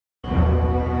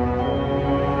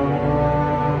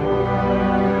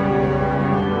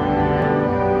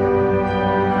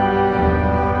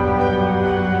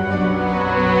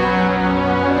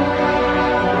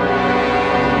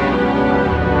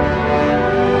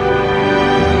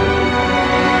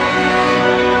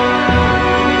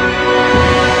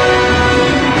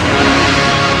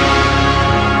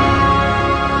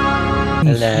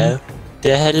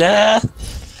Hello.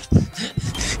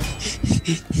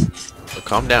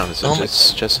 Calm down. It's Oh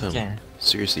just him. Yeah.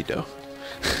 Seriously, though.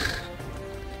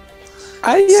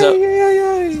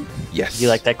 So- Yes. You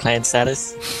like that clan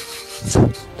status?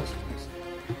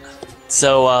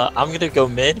 So I'm gonna go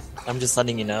mid. I'm just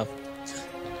letting you know.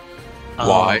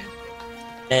 Why?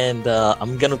 And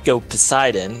I'm gonna go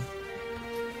Poseidon.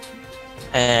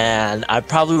 And I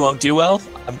probably won't do well.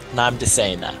 I'm just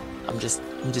saying that. I'm just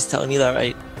telling you that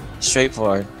right,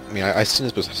 straightforward. I mean, I seen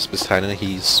this Poseidon.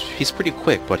 He's pretty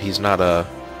quick, but he's not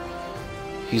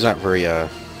very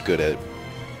good at.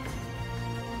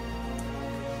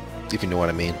 If you know what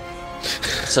I mean.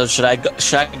 So should I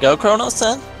go Kronos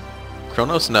then?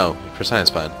 Kronos, no. Poseidon's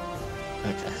fine.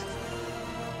 Okay.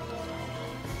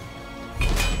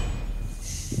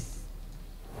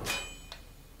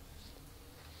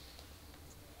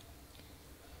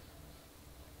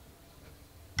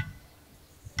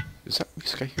 Is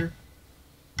this guy here?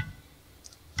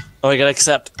 Oh, I gotta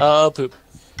accept. Oh, poop.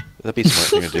 That'd be a smart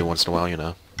thing to do once in a while, you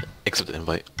know. Accept the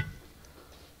invite.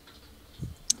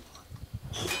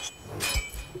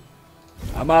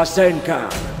 Amasenka.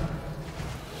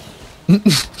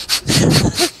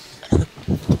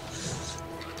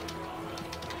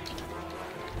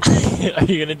 Are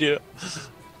you gonna do?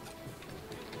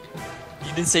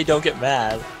 You didn't say don't get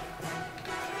mad.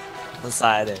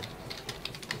 Poseidon.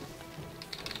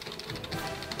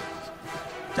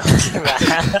 Don't get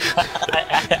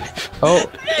mad.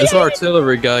 Oh, this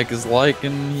artillery guy is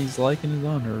liking. He's liking his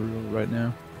honor right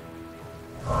now.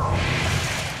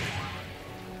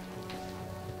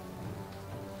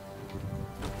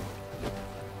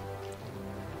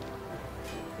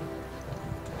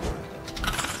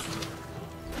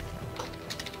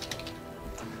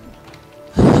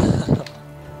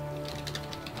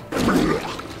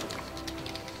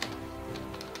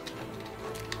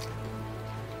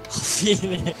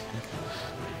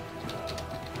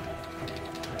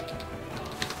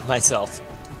 Myself.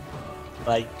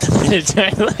 Like,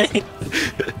 like.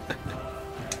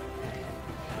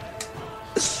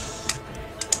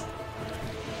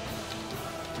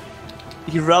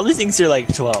 He probably thinks you're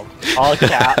like 12. All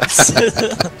caps.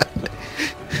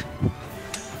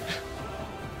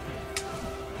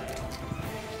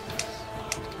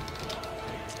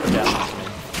 Yeah.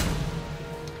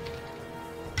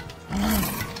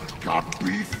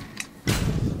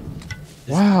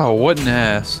 Wow, what an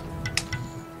ass!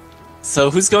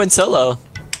 So who's going solo?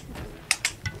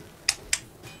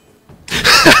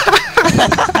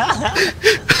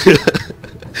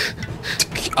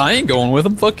 I ain't going with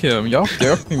him. Fuck him. Y'all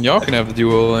can have the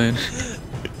duo lane.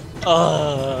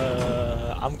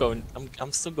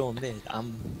 I'm still going mid.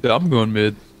 Yeah, I'm going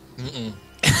mid.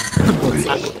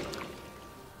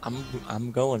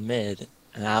 I'm going mid,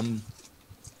 and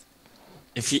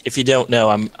if you don't know,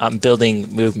 I'm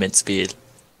building movement speed.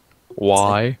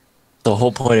 Why? The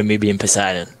whole point of me being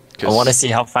Poseidon. I want to see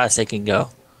how fast I can go.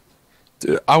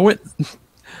 Dude, I went.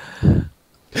 I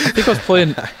think I was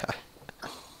playing.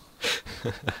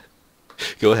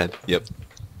 Go ahead. Yep.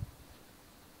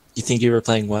 You think you were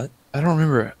playing what? I don't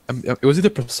remember. It was either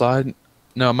Poseidon.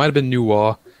 No, it might have been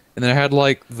Nuwa. And then I had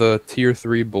like the tier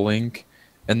 3 blink,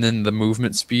 and then the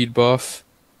movement speed buff,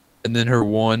 and then her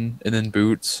 1, and then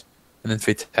boots, and then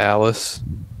Fatalis.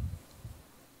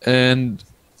 And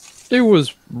it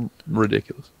was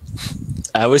ridiculous.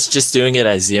 I was just doing it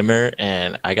as Zimmer,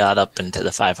 and I got up into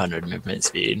the 500 movement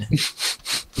speed.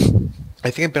 I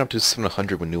think I've been up to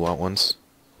 700 with Nuant once.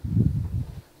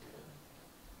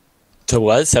 To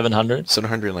what? 700?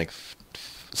 700 like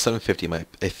 750,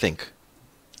 I think.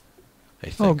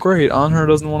 Oh, great. Anher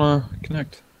doesn't want to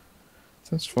connect.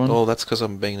 That's fun. Oh, that's because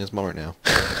I'm banging his mom right now.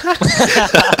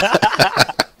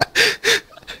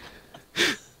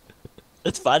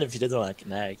 It's fine if he doesn't want to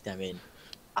connect. I mean,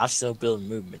 I'll still build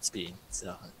movement speed,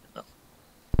 so. No.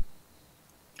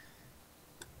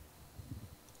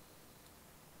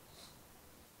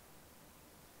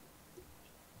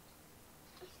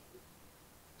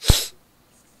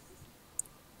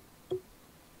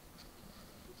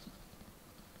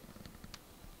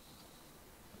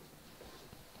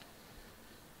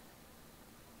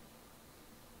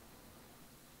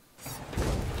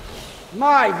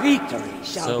 My victory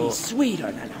shall be So-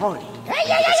 sweeter than honey.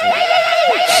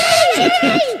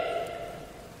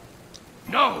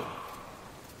 No!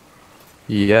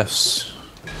 Yes.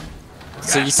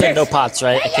 So you said no pots,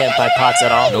 right? I can't buy pots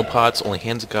at all? No pots, only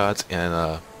Hands of Gods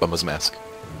and Bumba's Mask.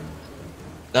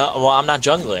 No, well, I'm not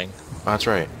jungling. Oh, that's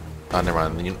right. Never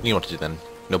mind. You know what to do then.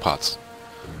 No pots.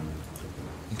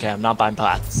 Okay, I'm not buying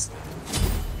pots.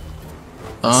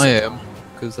 I am,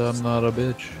 because I'm not a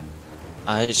bitch.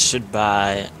 I should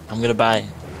buy. I'm gonna buy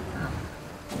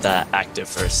the active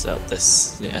first, though.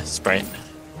 This, yeah, Sprite.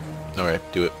 Alright,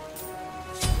 do it.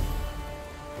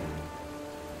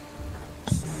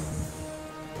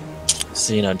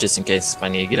 So, you know, just in case if I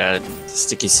need to get out of the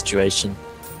sticky situation.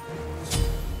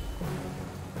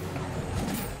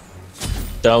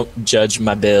 Don't judge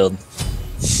my build.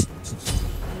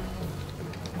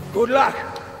 Good luck.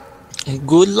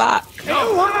 Good luck. You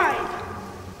hide.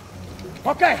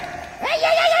 Okay.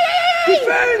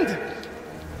 Defend.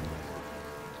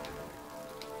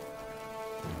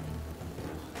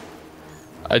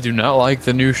 I do not like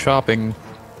the new shopping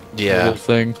Yeah. little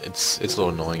thing. It's a little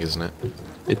annoying, isn't it?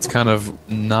 It's kind of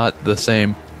not the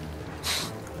same.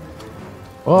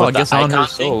 Well, What, I the guess on her icon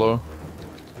thing? solo.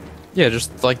 Yeah,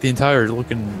 just like the entire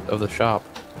looking of the shop.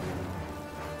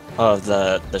 Oh,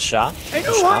 the shop? Hey, The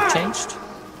you shop are. changed?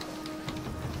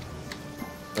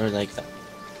 Or like that?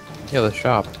 Yeah, the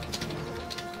shop.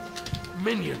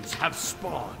 Minions have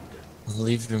spawned.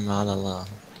 Leave your mom alone.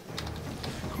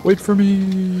 Wait for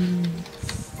me.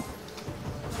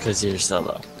 Because you're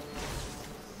solo.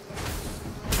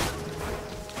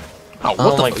 Oh, Oh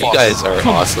what the my fuck? You guys are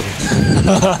awesome.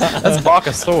 That's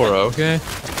Bakasora, okay?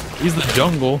 He's the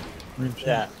jungle.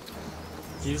 Yeah.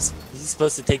 He's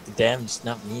supposed to take the damage,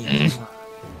 not me.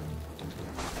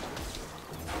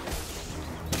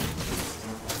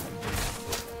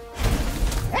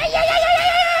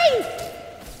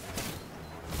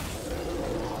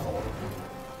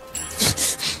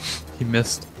 He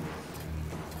missed.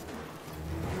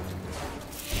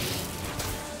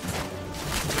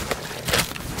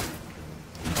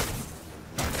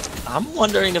 I'm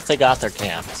wondering if they got their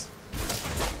camps.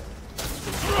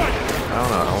 I don't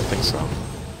know, I don't think so.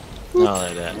 No,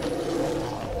 they didn't.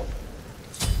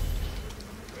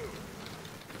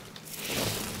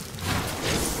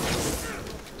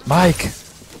 Mike!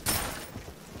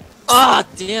 Ah,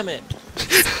 damn it!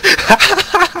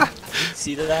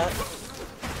 See that?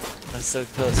 That's so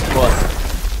close.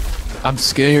 What? I'm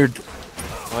scared.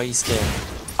 Why are you scared?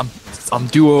 I'm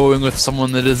duoing with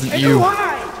someone that isn't you.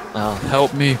 Oh,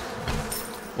 Help me.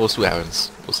 We'll see what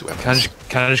happens. We'll see what happens.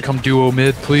 Can I just come duo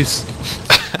mid, please?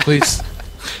 Please.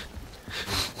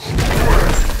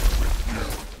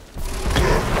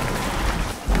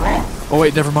 Oh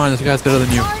wait, never mind. This guy's better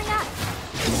than you.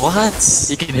 what?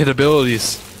 He can hit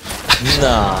abilities.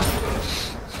 Nah.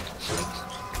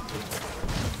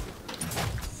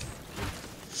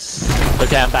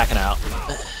 Okay, I'm backing out.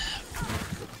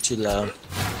 Too low.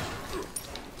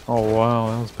 Oh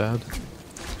wow, that was bad.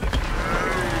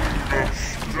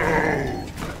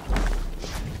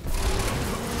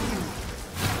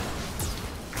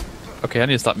 Okay, I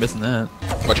need to stop missing that.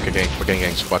 Watch it, gang. We're getting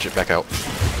gangs. Watch it. Back out.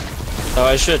 Oh,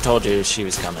 I should have told you she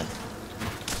was coming.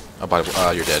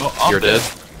 Oh, you're dead. Oh, I'm you're dead.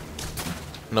 dead.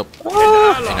 Nope. An Hey,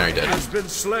 now ally you're dead. has been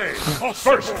slain.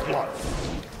 First blood.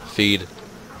 Feed.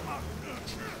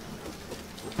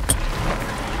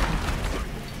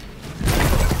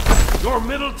 Your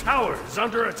middle tower is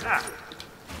under attack.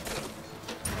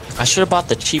 I should have bought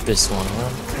the cheapest one.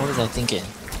 What was I thinking?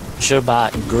 Should have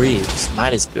bought Greaves.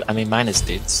 Minus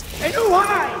boots. And you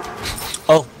hide.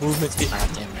 Oh, movement speed.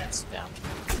 Ah, damn it. It's down.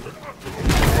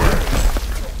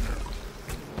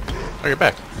 Oh, you're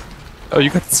back. Oh, you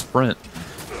got the sprint.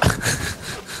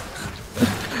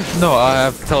 No, I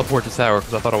have to teleport to tower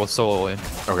because I thought I was soloing.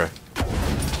 Okay.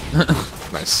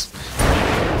 Nice.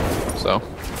 So.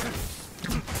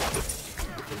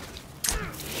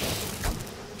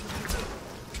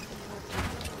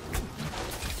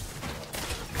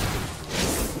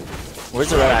 Where's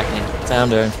the red acne?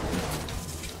 Found her.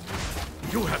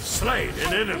 You have slain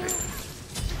an enemy.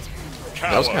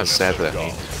 That was kind of sad for that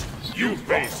meme. You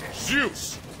face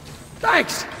Zeus.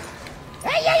 Thanks.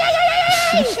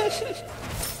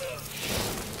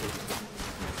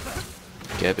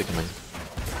 Get becoming.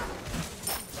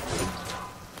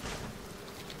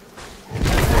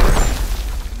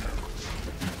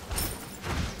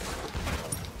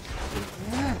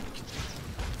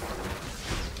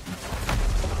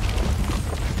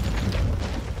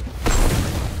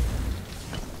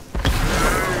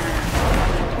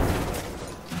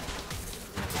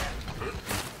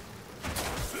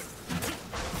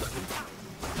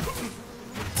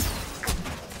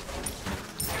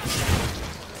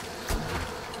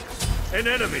 An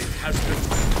enemy has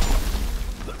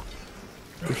been.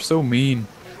 They're so mean.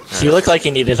 He looked like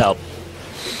he needed help.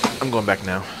 I'm going back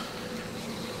now.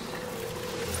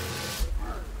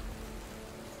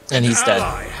 And he's dead.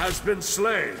 Ally has been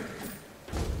slain.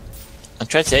 I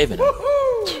tried saving him.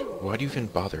 Why do you even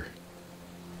bother?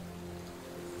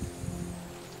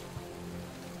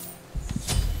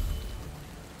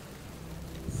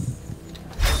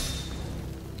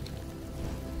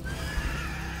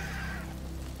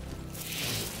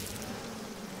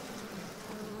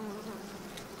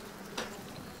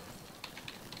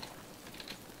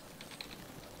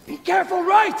 careful,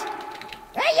 right?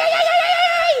 Hey, hey, hey, hey,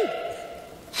 hey,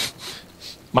 hey!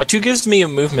 My 2 gives me a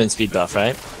movement speed buff,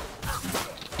 right?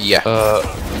 Yeah.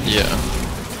 Yeah.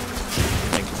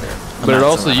 Thank you, sir. But it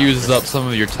also uses up some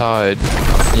of your tide.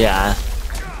 Yeah.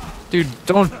 Dude,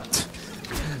 don't.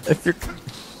 If you're.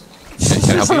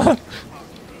 Can I help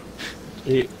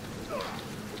you?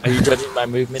 Are you judging my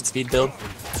movement speed build?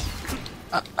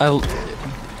 I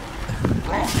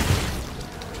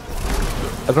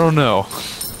don't know.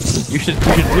 You should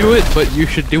do it, but you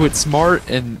should do it smart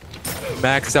and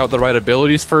max out the right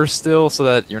abilities first still, so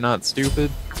that you're not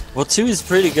stupid. Well, 2 is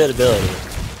pretty good ability.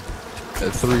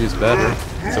 3 is better.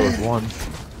 So is 1.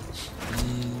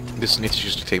 This needs to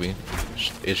just take me.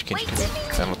 She can.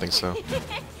 I don't think so.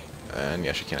 And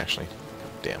yeah, she can actually.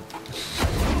 Damn.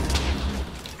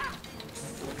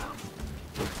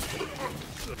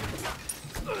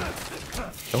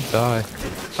 Don't die.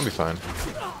 I'll be fine.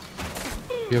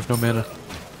 You have no mana.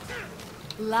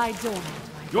 Lie dormant.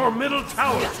 Your middle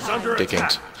tower is under Dick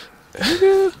attack.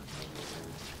 inked.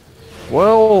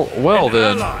 Well An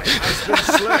then. ally has been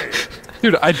slain.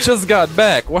 Dude, I just got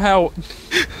back. Wow.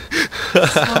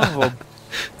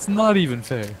 It's not even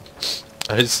fair.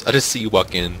 I just see you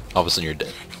walk in, all of a sudden you're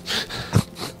dead.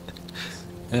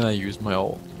 And I used my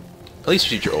ult. At least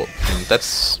you did your ult. And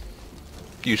that's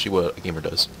usually what a gamer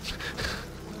does.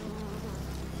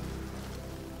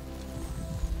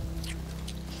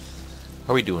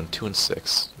 How are we doing? 2 and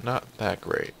 6. Not that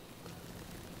great.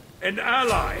 An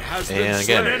ally has been And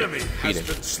slain. again, Enemy has feeding.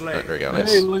 been slain. There we go. Hey,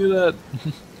 Nice. look at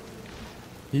that.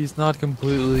 He's not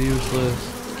completely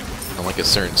useless. I like a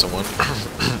certain someone.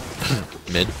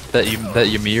 Mid. That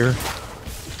Ymir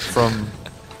from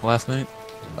last night?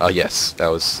 Yes, that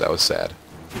was sad.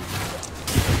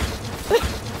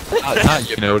 Not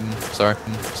you, Odin. Sorry.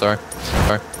 Sorry.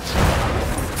 What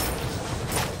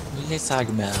are you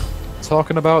talking about?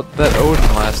 Talking about that Odin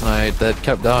last night that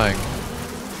kept dying.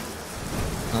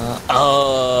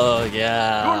 Oh,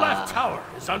 yeah. Your left tower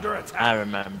is under attack. I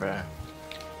remember.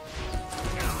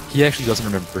 He actually doesn't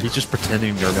remember. He's just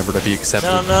pretending to remember to be accepted.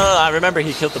 No, I remember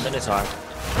he killed the Minotaur.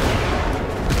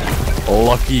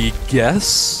 Lucky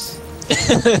guess?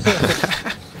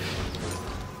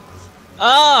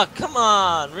 Oh, come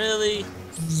on, really?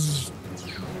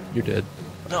 You're dead.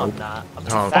 No, I'm not. I'm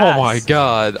too Oh. fast. Oh my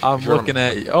god, I'm You're looking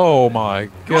at you. Oh my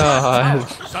god.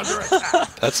 Is under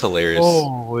attack. That's hilarious.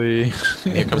 Holy.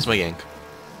 And here comes my yank.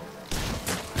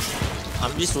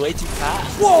 I'm just way too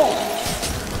fast. Whoa!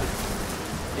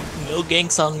 No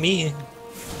ganks on me.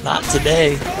 Not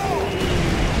today.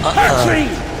 Archery!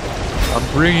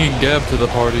 I'm bringing Geb to the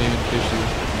party in case you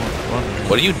wondering.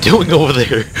 What are you doing over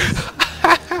there?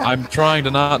 I'm trying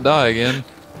to not die again.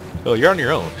 Oh, you're on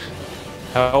your own.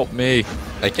 Help me.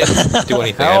 I can't do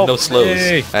anything. I have no Help slows.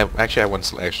 me. Actually, I have one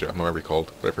extra. I'm not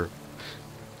recalled. Whatever.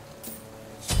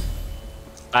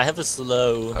 I have a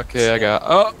slow. Okay, I got.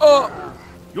 Oh!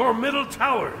 Your middle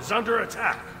tower is under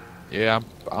attack. Yeah,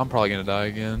 I'm probably gonna die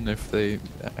again if they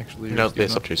actually. No, just they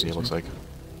give stopped up. chasing you. Looks like.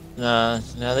 No,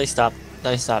 they stopped.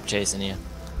 They stopped chasing you.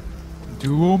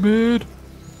 Duo mid.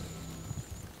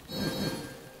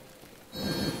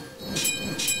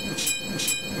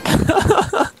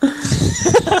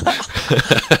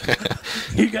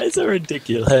 You guys are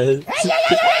ridiculous.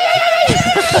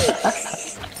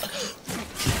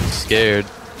 Scared.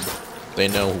 They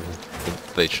know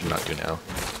what they should not do now.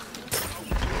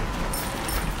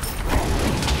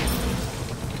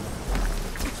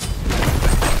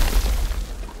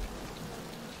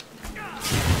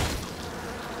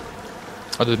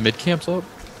 Are the mid camps up?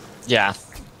 Yeah.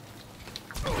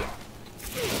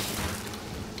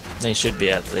 They should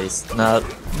be at least. No,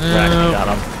 Ragnar got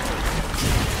them.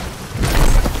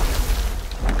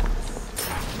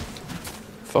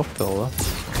 Fuck Bella.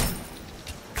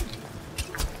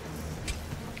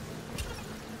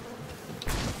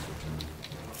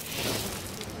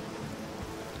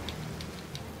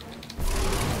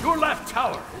 Your left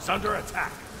tower is under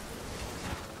attack.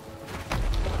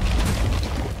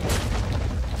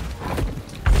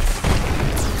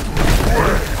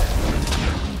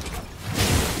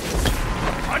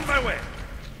 On my way.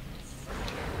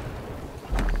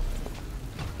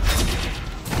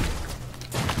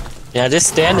 Yeah, just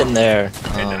standing there.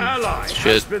 An ally shit.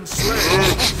 has been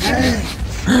slain.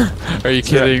 Are you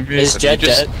kidding me? Is Jet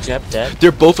just- dead? Jet dead?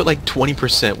 They're both at like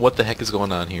 20%. What the heck is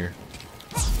going on here?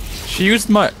 She used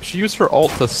her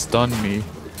ult to stun me,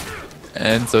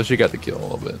 and so she got the kill a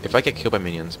little bit. If I get killed by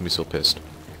minions, I'm gonna be so pissed.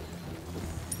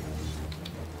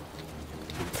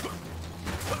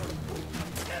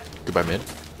 Goodbye, mid.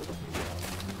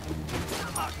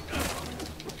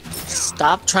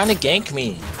 Stop trying to gank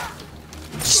me.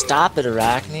 Just stop it,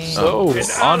 Arachne. So, An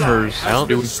on ally hers, has been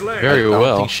doing slain. very I don't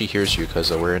well. think she hears you because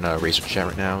we're in a Razor chat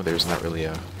right now. There's not really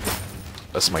a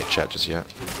Smite chat just yet.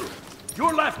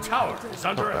 Your left tower is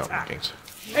under Oh, attack. thanks.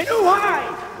 And who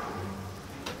high?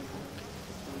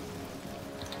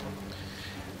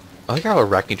 I like how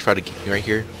Arachne tried to get me right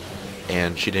here,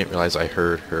 and she didn't realize I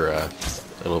heard her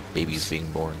little babies being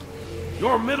born.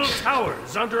 Your middle tower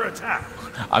is under attack.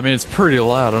 I mean, it's pretty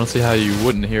loud. I don't see how you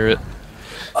wouldn't hear it.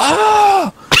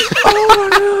 Ah! Oh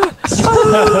my god!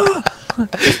 Ah!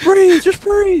 Just breathe, just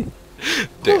breathe.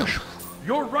 Damn.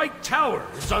 Your right tower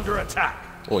is under attack.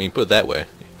 Well, you put it that way.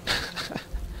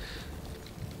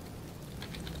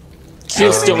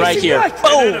 Q's still right here. An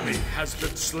Boom! enemy has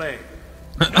been slain.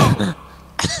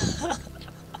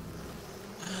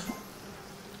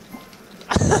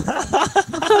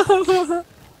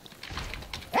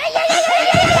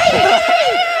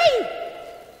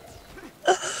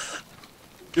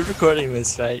 You're recording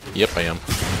this, right? Yep, I am.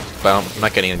 But I'm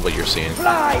not getting what you're seeing.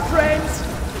 Fly, friends!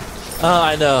 Oh,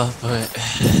 I know, but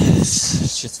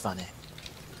it's just funny.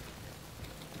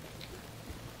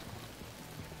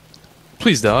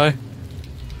 Please die.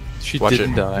 She Watch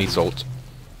didn't it. die. Needs ult.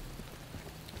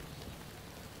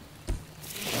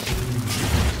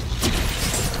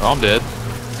 Oh, I'm dead.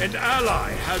 An ally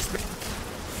has been.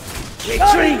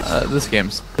 Retreat! This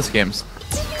game's.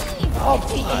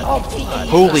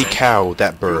 Holy cow,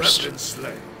 that burst. Been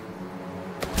slain.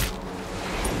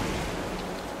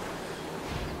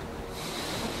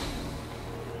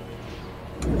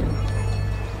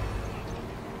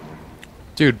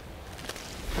 Dude.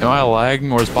 Am I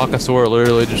lagging or is Bakasor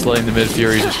literally just letting the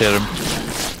mid-fury just hit him?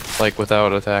 Like,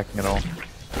 without attacking at all?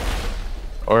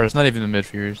 Or it's not even the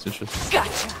mid-furies, it's just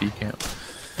speed camp.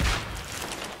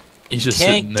 He's just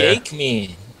sitting Can't there. gake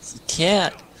me. You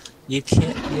can't. You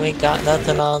can't. You ain't got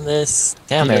nothing on this.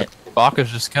 Damn Yeah, it. Baka's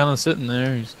just kind of sitting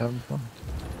there, he's having fun.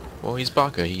 Well, he's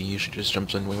Baka. He usually just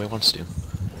jumps in when he wants to.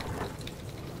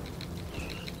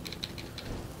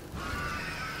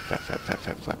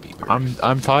 Flappy bird.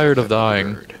 I'm tired of Flappy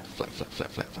dying. bird.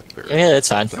 Flappy bird. Yeah, that's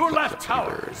fine. Your left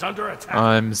tower is under attack.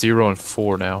 I'm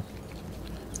 0-4 now.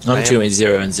 I'm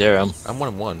 2-0-0. I'm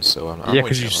 1-1, so I'm Yeah, way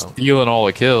because you're down low. stealing all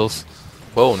the kills.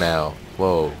 Whoa now.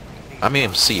 Whoa. I'm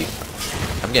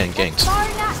AMC. I'm getting ganked.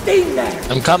 Steam there!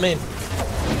 I'm coming.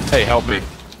 Hey, help me.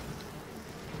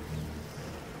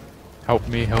 Help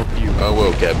me, help you. Oh,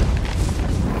 whoa, Keb.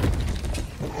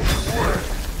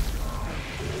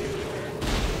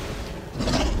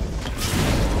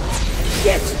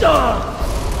 Get stung!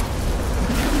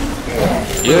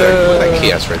 Look at that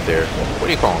chaos right there. What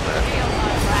are you calling that?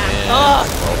 No.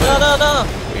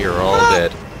 We are all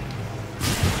dead.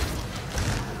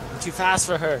 I'm too fast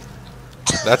for her.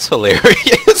 That's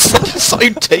hilarious. I saw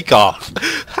you take off.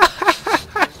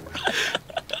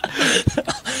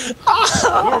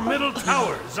 Your middle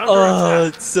tower is under Oh,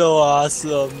 attack. it's so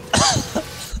awesome.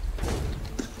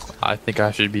 I think I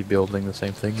should be building the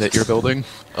same thing that you're building.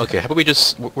 Okay, how about we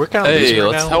just... We're kind of Hey, losing right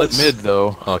let's now. help mid,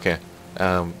 though. Okay.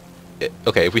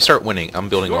 Okay, if we start winning, I'm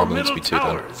building Your all movement middle speed too,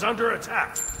 tower though. is under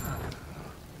attack.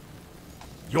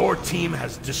 Your team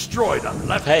has destroyed a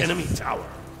left Hey. enemy tower.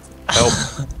 Help.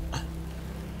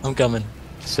 I'm coming.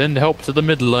 Send help to the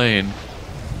mid lane.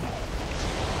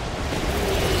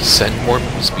 Send more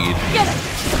movement speed.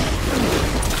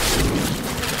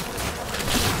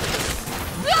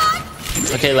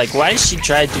 Okay, like, why did she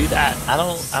try to do that? I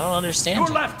don't understand. Your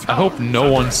left I tower hope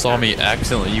no one saw me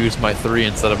accidentally use my 3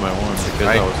 instead of my 1 because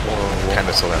I that was horrible. kind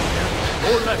of saw that,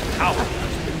 Your left tower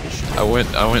has been destroyed.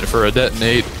 I went for a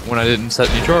detonate when I didn't set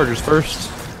any charges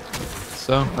first.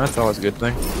 So that's always a good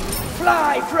thing.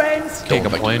 Fly, friends! Can't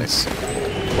Don't complain. nice.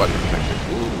 What? Ooh.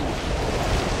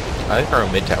 I think we're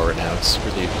on mid tower now. It's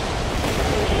really...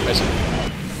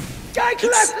 Gank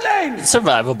left lane! It's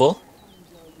survivable.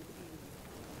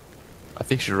 I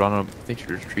think she's running. I think she's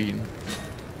retreating.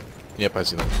 Yep, I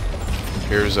see that.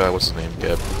 Here's, what's his name?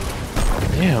 Geb.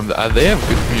 Damn, they have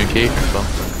good communication or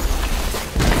something.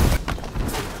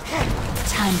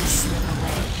 Time to slip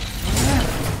away.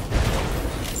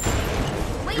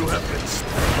 You have been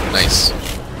slain. Nice.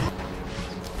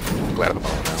 Glad of the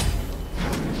ball now.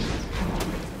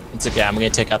 It's okay, I'm gonna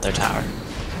take out their tower.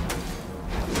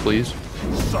 Please.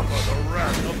 Suffer the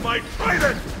wrath of my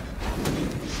trident.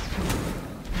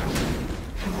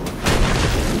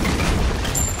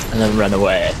 And then run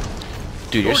away.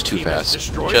 Dude, you're Your just too team has fast.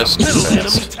 destroyed Just a too middle enemy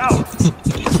fast. tower.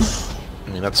 I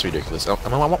mean, that's ridiculous.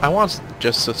 I want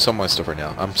just to sell my stuff right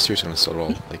now. I'm seriously gonna sell it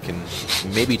all. Like in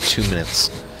maybe 2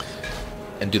 minutes.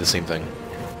 And do the same thing.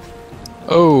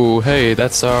 Oh, hey,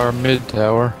 that's our mid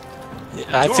tower.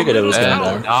 I figured it was Your going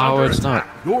middle down. tower No, is it's under not.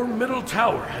 attack. Your middle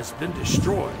tower has been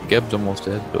destroyed. Geb's almost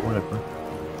dead, but whatever.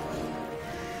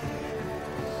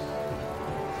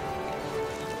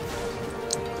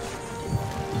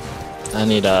 I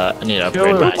need to upgrade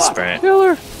Kill her. my sprint. Kill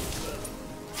her.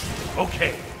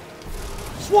 Okay.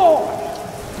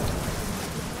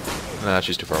 Nah,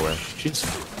 she's too far away.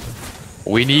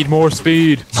 We need more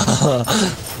speed.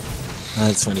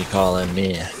 That's when you call in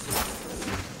me.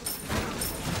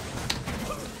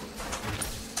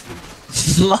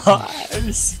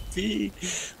 Live speed.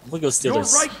 I'm gonna go steal Your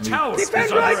this. right tower is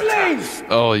Defend under right attack. lane!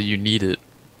 Oh, you need it.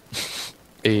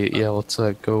 Hey, yeah, let's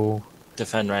go.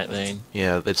 Defend right lane.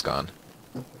 Yeah, it's gone.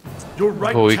 Your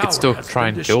right Oh, we tower could still has try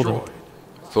been and kill them. destroyed.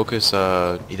 Focus,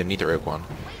 either Neith or Oak one.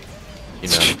 You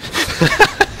know.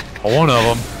 One of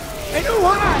them. Hey, no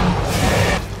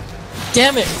high!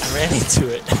 Damn it! I ran into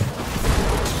it.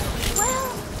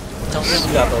 Don't move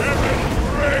me up over.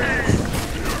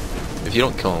 If you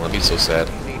don't kill him, that'd be so sad.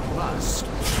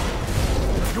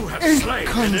 You have slain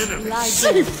an enemy.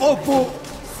 Say, Fopo!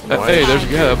 Hey, there's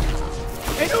Geb.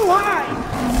 Hey, no high!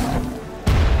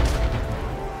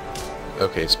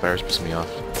 Okay, Spire's pissing me off.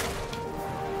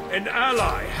 An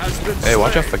ally has been Hey,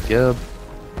 watch out slain. for Geb.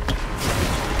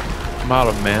 I'm out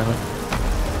of mana.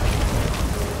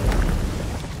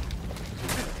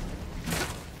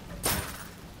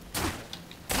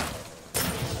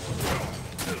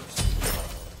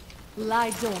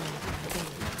 Lie dormant.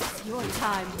 Your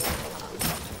time.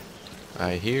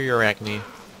 I hear your acne.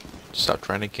 Stop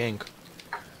trying to gank.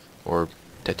 Or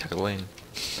attack a lane.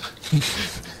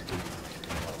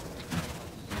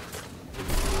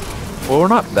 Well, we're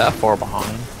not that far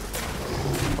behind.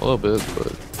 A little bit,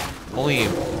 but... Only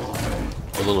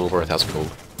a little over 1,000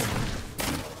 gold.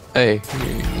 Hey,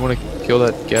 you wanna kill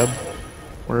that Geb?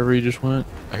 Wherever he just went?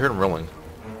 I heard him rolling.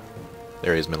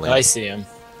 There he is, mid lane. I see him.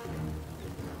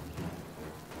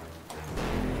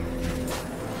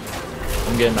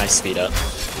 I'm getting my speed up.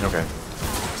 Okay.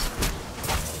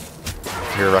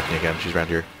 I hear her rocking again. She's around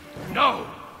here. No.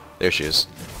 There she is.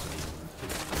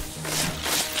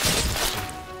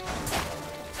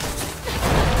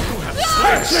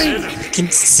 I can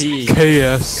see.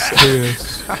 KS.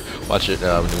 Watch it,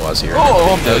 Nua's here.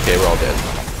 Oh, I'm dead. Okay, we're all dead.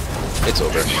 It's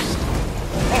over.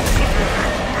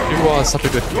 Nuwa is such a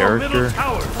good Your middle character.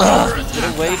 tower is under attack.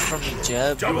 Get away from me,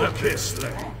 Jeb. Double kiss.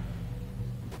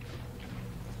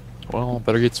 Well,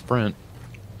 better get sprint.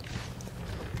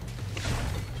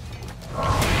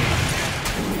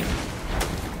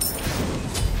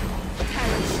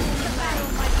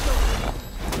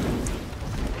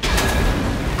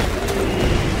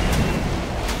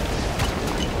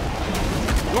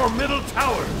 Your middle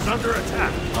tower is under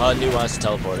attack. Nuance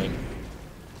teleporting.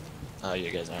 Oh,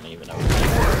 you guys aren't even over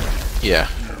there. Yeah.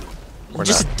 We're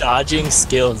Just not. dodging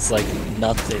skills like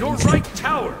nothing. Your right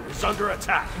tower is under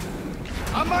attack.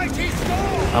 A mighty storm!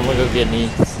 I'm gonna go get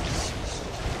me.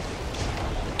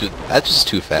 Dude, that's just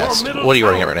too fast. middle What are you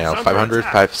running at tower right now? is under 500?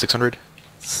 attack. 600?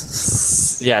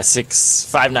 Yeah,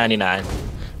 599.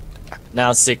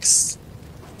 Now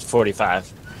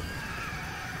 645.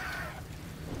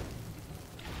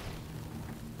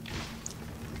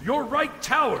 Your right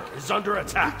tower is under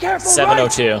attack. Careful,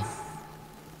 702. right!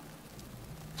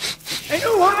 Hey,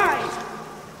 no high!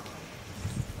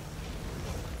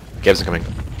 Geb's coming.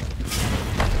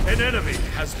 An enemy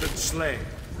has been slain.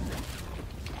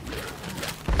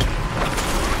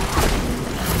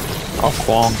 Oh,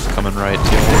 Kwong's coming right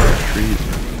to retreat.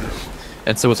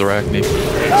 And so is Arachne.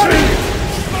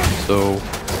 So...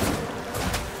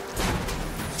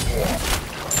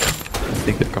 I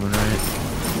think they're coming right.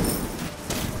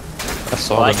 I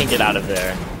saw Well, I them. can get out of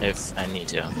there if I need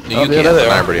to. You Oh, can't, yeah, there but they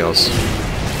not are. everybody else.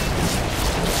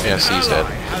 Yeah, C's Ally dead.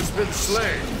 has been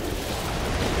slain.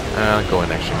 Go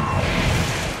in actually.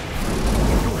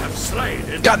 You have slain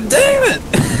an God damn it!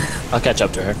 I'll catch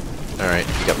up to her. Alright,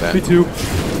 you got that. Me too.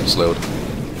 Slowed.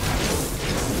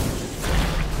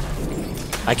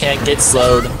 I can't get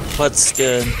slowed. What's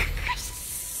good?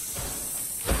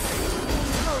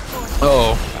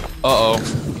 Uh-oh. Uh-oh.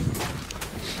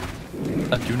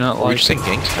 I do not Were you like... just saying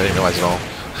ganked? I didn't realize at all.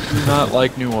 do not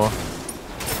like Nuwa.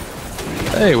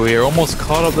 Hey, we are almost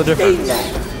caught up the difference.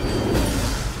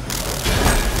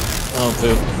 Oh,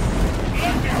 poop.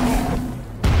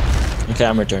 Okay,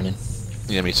 I'm returning.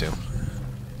 Yeah, me too.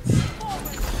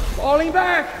 Falling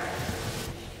back!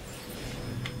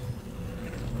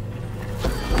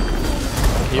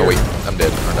 Oh wait, I'm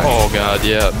dead. Aren't I? Oh god,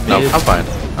 yeah. No, mid. I'm fine.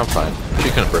 I'm fine. She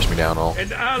couldn't burst me down at all.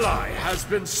 An ally has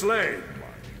been slain.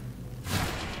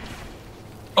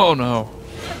 Oh no.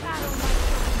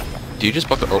 Do you just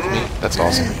buck the ult me? That's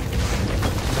awesome.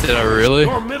 Did I really?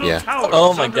 Your middle Yeah. tower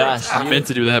Oh is my under gosh. attack. I meant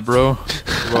to do that, bro.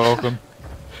 You're welcome.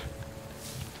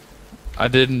 I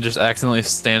didn't just accidentally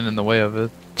stand in the way of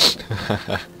it.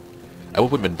 I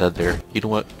would have been dead there. You know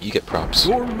what? You get props.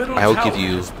 Your middle I'll tower give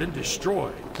you has been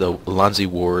destroyed. the Lonzi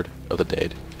Ward of the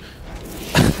dead.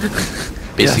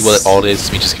 Basically, Yes. what all it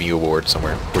is me just giving you a ward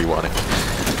somewhere where you want it.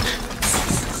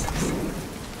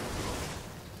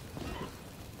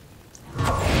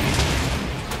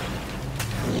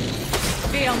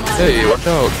 Feel my Hey, watch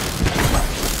out.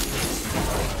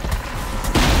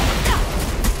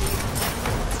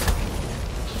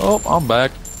 Oh, I'm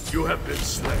back. You have been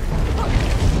slain.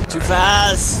 Too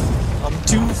fast. I'm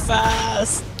too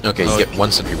fast. Okay, you get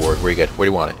one sentry ward. Where you get? Where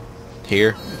do you want it?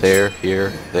 Here, there,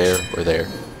 or there?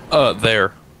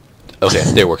 There. Okay,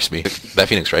 there works for me. That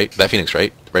Phoenix, right? That Phoenix,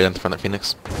 right? Right on the front of that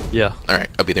Phoenix? Yeah, Alright,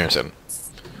 I'll be there in a second.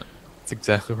 that's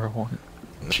exactly where I want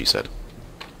it. She said.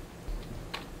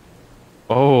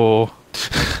 Oh.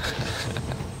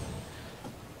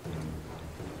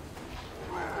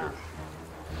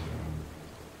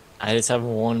 I just have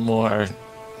one more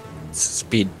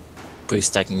speed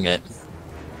boost I can get.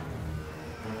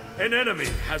 An enemy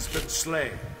has been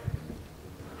slain.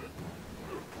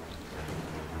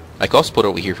 I can also put it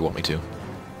over here if you want me to.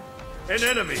 An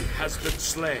enemy has been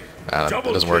slain. That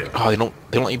Double doesn't work. kill. Oh, they don't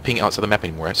let you ping outside the map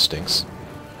anymore. That stinks.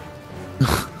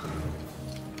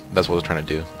 That's what I was trying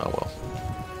to do. Oh well.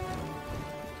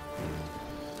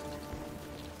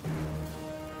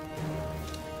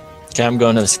 Okay, I'm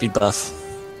going to the speed buff.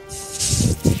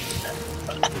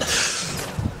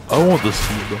 I want this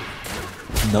speed, bro.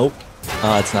 Nope.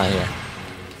 Oh, it's not here.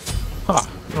 Ha!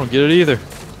 I don't get it either.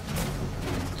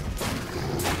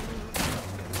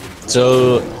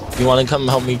 So, you want to come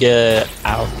help me get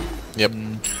out? Yep.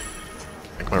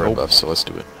 I got my red buff, so let's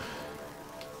do it.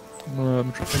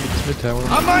 I'm trying to get this mid tower.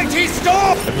 A mighty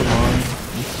storm! Never mind.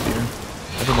 He's here.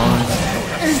 Never mind.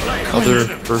 Other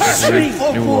version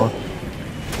here. New war.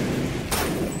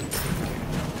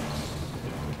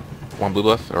 Want blue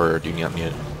buff, or do you not need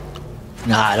it?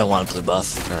 Nah, I don't want a blue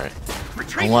buff. Alright.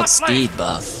 I want speed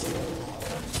buff.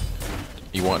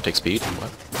 You want to take speed?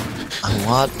 What? I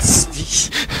want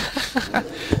speed.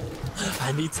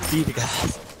 I need speed,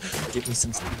 guys. Give me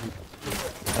some speed.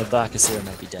 My Bakasir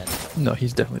might be dead. No,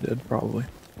 he's definitely dead, probably.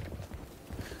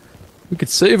 We could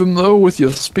save him though with your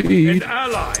An speed.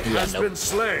 ally has nope. been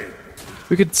slain.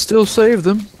 We could still save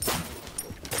them.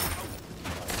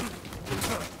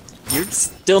 You're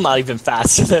still not even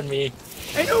faster than me.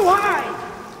 And who high?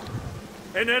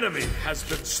 An enemy has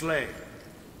been slain.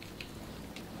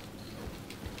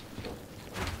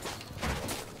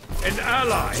 An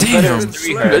ally Damn, has been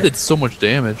slain. that did so much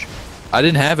damage. I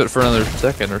didn't have it for another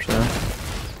second or so.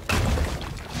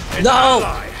 An No!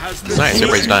 ally has been Nice, slain.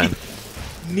 everybody's dying.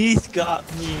 Neath got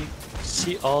me.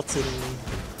 She ulted me.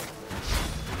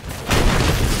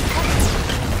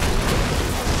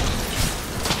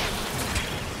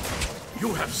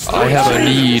 You have I slain have a and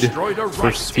need destroyed a for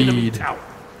right enemy speed. tower.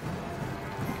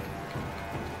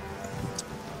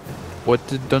 What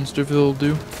did Dunsterville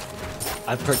do?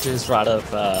 I purchased a lot of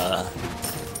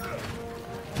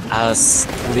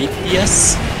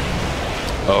Asclepius.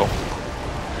 Oh.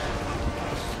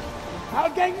 I'll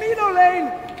gang Mino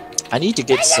lane! I need to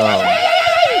get some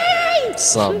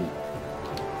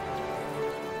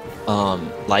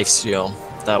life steal.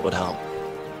 That would help.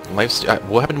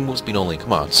 What happened to move speed only?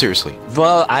 Come on, seriously.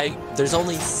 Well, there's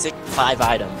only 5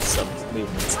 items of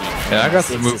movement speed. Yeah, I got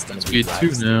the 6 is movement gonna be speed life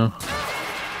too steal. now.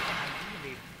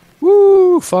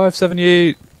 Woo!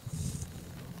 578.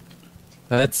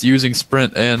 That's using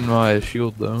sprint and my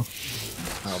shield though.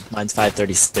 Oh, mine's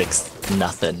 536.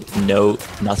 Nothing.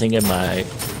 Nothing in my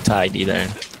tide either.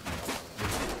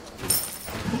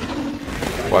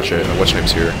 Watch it. What's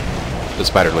name's here? The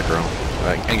spider licker.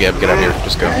 Get out of here.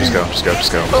 Just go.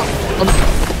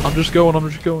 I'm just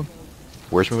going.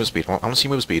 Where's movement speed? I want to see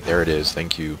movement speed. There it is.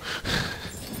 Thank you.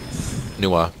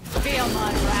 Nua. Feel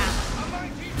my wrath.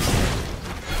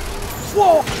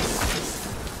 Whoa!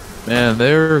 Man,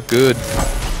 they're good.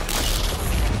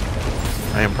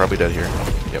 I am probably dead here.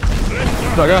 Yep.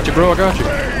 I got you, bro. I got you.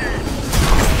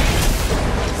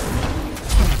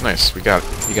 Nice. You got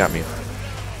me.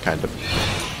 Kind of.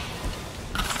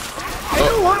 And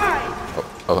who high?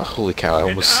 Oh, holy cow! I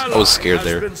An was ally scared has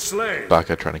there. been slain.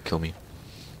 Baka trying to kill me.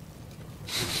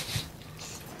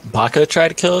 Baka tried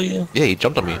to kill you? Yeah, he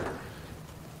jumped on me. It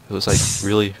was like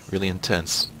really, really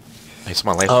intense. I saw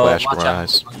my life Oh, flash watch before my out.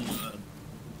 eyes.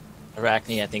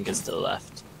 Arachne, I think, is still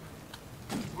left.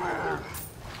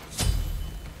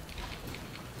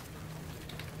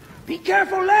 Be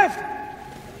careful left!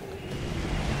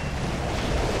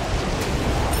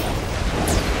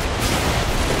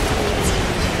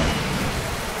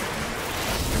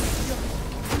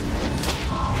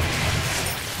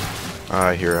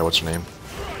 Here, what's your name?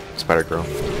 Spider Girl.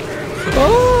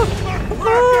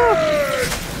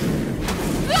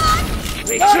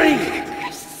 Retreat!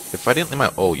 If I didn't leave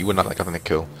my you would not like having a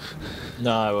kill.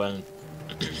 No, I wouldn't.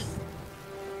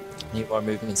 Need more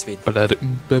movement speed.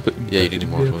 Yeah, you need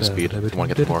more movement speed if you want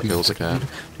to get more kills like that.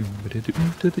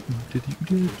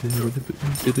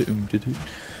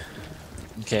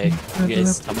 Okay, you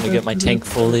guys, I'm gonna get my tank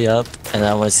fully up, and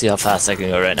I want to see how fast I can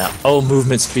go right now. Oh,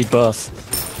 movement speed buff.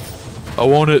 I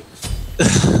want it.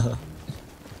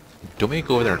 Don't make me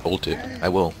go over there and ult it. I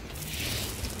will.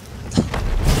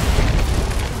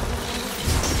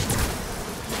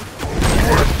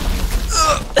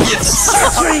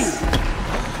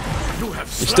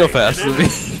 You're still faster than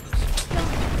me.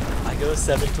 I go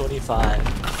 725.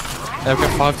 I've got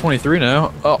 523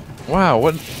 now. Oh, wow,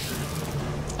 what?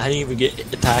 I didn't even get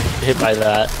hit by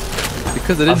that.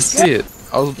 Because I didn't see it.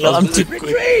 I'm too quick.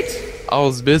 Retreat! I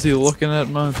was busy looking at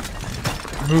my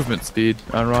movement speed,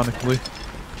 ironically.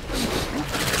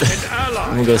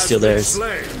 I'm gonna go steal theirs.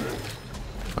 Oh,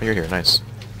 you're here. Nice.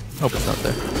 Hope it's not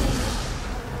there.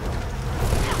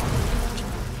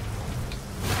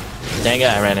 Dang it,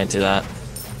 I ran into that.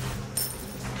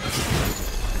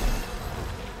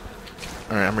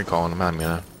 Alright, I'm recalling him. I'm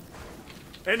gonna.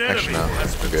 An Actually, enemy no.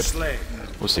 has We're been good. slain.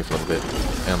 We'll see for a little bit.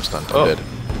 And I'm stunned. Oh. I'm good.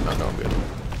 No, I'm good.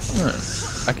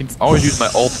 Alright. I can always use my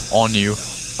ult on you.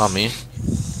 On me?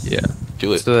 Yeah.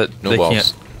 Do it. So that no they balls.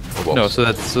 can't. No balls. No,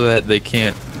 so that they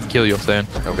can't kill you. I'm saying.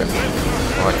 Okay.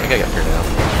 Well, I think I got here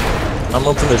now. I'm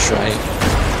open to shrine.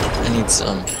 I need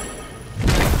some.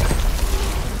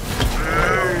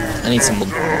 I need some.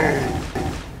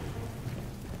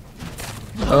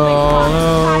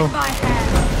 Oh Hide my hand.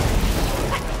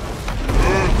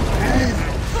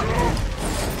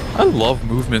 no! I love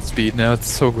movement speed now. It's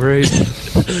so great.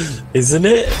 Isn't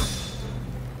it?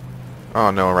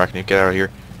 Oh no, Arachne, get out of here.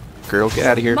 Girl, get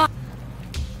out of here.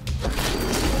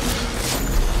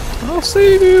 I'll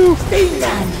save you.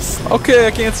 Okay,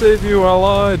 I can't save you. I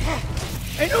lied.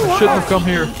 Shouldn't have come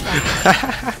here. You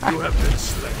have been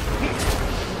slain.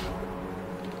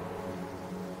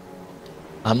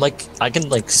 I'm like, I can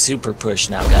like super push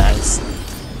now, guys.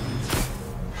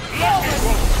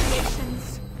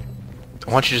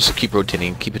 I want you to just keep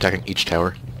rotating, keep attacking each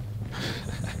tower.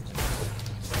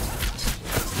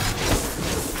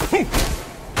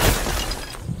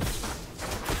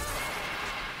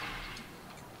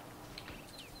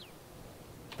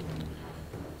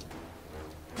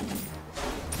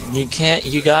 You can't,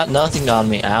 you got nothing on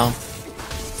me, Al.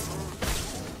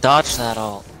 Dodge that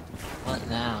all. What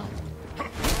now?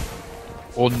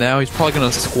 Well, now he's probably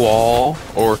gonna squall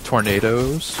or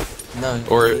tornadoes. No,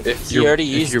 Or if he you're already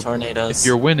if used you're- tornadoes. If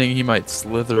you're winning, he might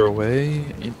slither away.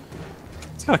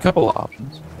 It's got a couple of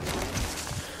options.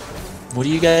 What do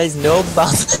you guys know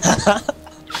about that?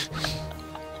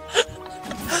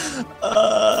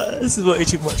 This is way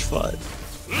too much fun.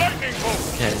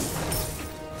 Okay.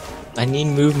 I need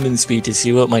movement speed to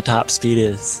see what my top speed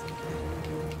is.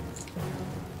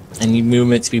 I need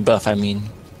movement speed buff, I mean.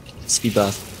 Speed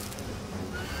buff.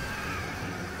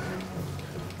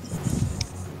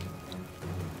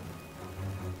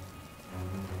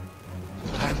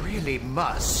 I really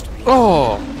must.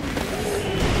 Oh!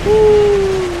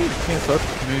 Woo! Can't touch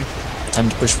me. Time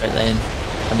to push right lane.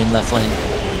 I mean left lane.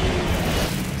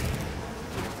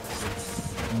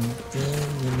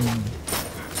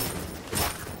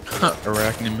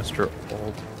 Arachne, Mr.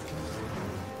 Old.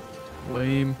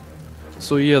 Lame.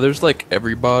 So yeah, there's like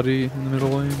everybody in the middle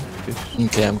lane.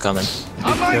 Okay, I'm coming.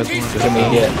 Give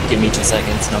Give me 2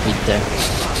 seconds and I'll be there.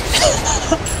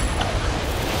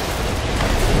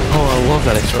 Oh, I love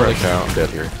that Holy expression. cow, I'm dead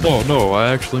here. No,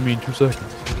 I actually mean 2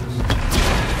 seconds.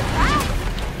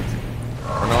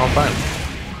 Or no, I'm fine.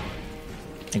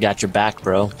 I got your back,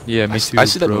 bro. Yeah, me I too,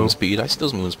 see that bro. move speed. I see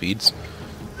those move speeds.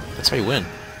 That's how you win.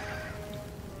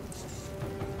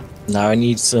 Now I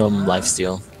need some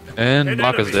lifesteal. And An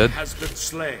Baka's enemy dead. has been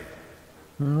slain.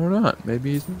 Or not.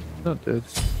 Maybe he's not dead.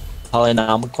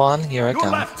 Polynomicon, here I Your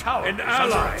come. left tower. An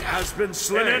ally has been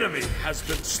slain. An enemy has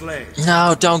been slain.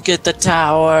 No, don't get the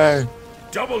tower.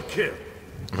 Double kill.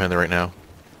 I'm in there right now.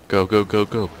 Go, go, go,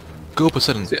 go. Go,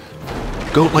 Poseidon.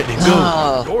 Go, Lightning, go.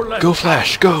 No. Your left Go,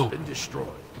 Flash, tower go. has been destroyed.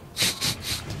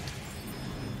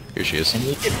 Here she is. I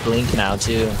need to blink now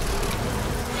too.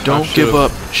 Don't Not give sure.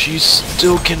 up. She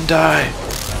still can die.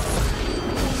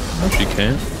 No, she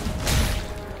can't.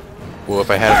 Well, if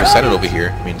I had Poseidon over here,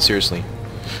 I mean, seriously.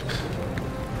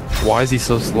 Why is he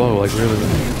so slow? Like, really?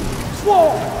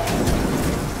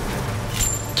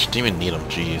 Just didn't even need him,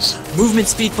 jeez. Movement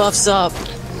speed buffs up.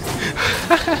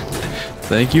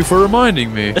 Thank you for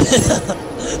reminding me.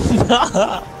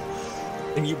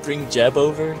 Can you bring Jeb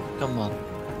over? Come on.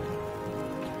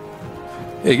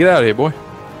 Hey, get out of here, boy.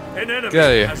 An enemy Get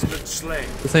outta here. has been slain.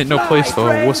 This ain't no place for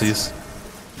wussies.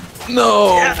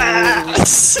 No!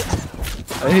 Yes!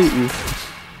 I hate you.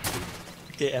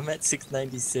 Okay, I'm at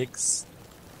 696.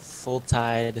 Full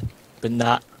tide, but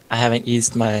not. I haven't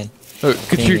used my.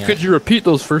 Could you repeat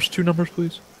those first two numbers,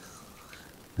 please?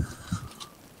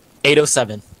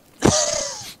 807.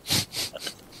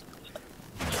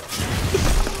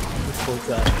 Full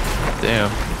tide. Damn.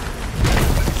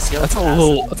 See how That's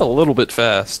fast a little bit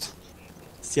fast.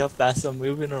 See how fast I'm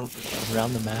moving around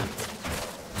the map?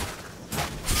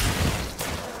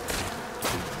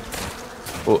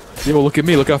 Well, yeah, well, look at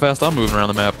me. Look how fast I'm moving around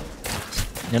the map.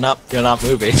 You're not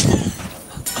moving.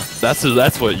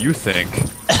 That's what you think.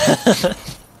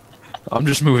 I'm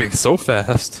just moving so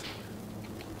fast.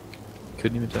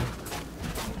 Couldn't even tell.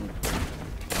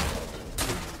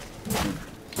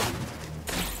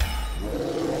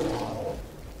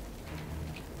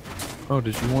 Oh,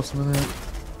 did you want some of that?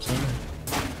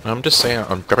 I'm just saying,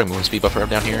 I'm grabbing movement speed buffer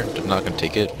down here. I'm not gonna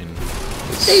take it, and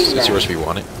it's yours if you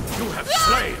want it. You have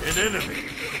slain an enemy.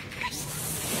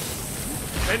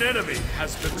 An enemy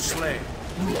has been slain.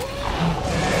 I'm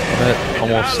at An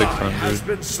almost ally has 600.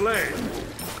 been slain.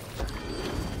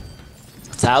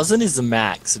 1,000 is the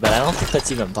max, but I don't think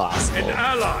that's even possible. An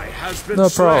ally has been No,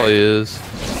 slain. probably is.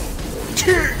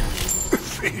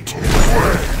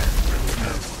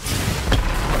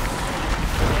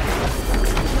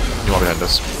 You want behind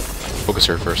us? Focus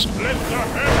here first.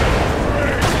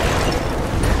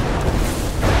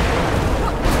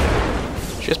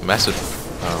 She has massive,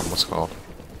 what's it called?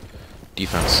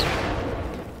 Defense.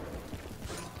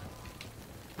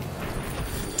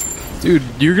 Dude,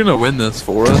 you're gonna win this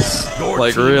for us. Your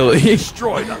Like, team really? has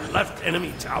destroyed the left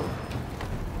enemy tower.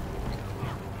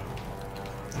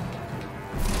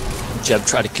 Jeb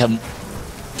tried to come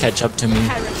catch up to me.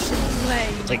 Perish in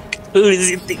flame. Like, who does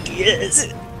he think he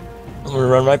is? I'm gonna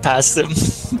run right past him.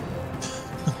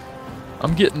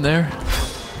 I'm getting there.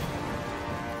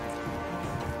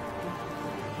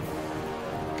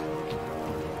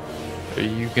 Are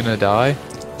you gonna die?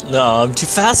 No, I'm too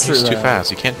fast for He's too that. fast.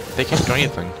 They can't do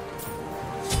anything.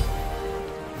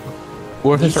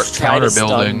 What if they He's start trying to counter stun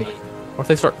building? me. What if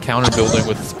they start counter building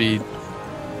with speed?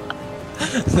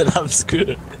 Then I'm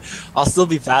screwed. I'll still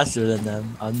be faster than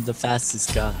them. I'm the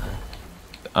fastest guy.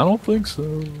 I don't think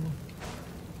so.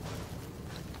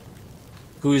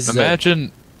 Who's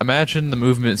Imagine the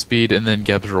movement speed and then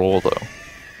Geb's roll though.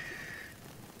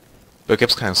 But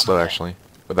Gip's kind of slow actually,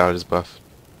 without his buff.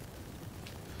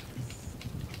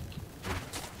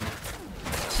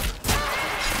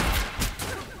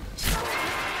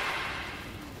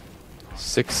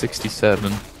 $667.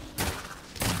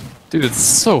 Dude, it's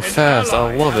so fast.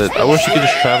 I love it. I wish you could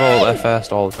just travel that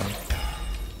fast all the time.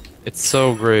 It's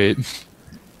so great.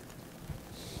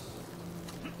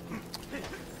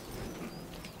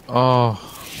 Oh,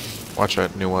 Watch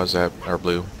out, Nuwa's at our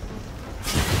blue.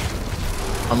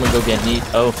 I'm gonna go get Neat.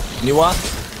 Oh, Niwa?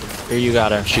 Here, you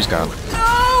got her. She's gone.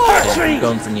 Yeah, I'm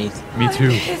going for Neat. me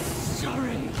too.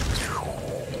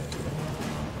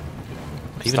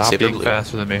 Even Stop saved our being blue.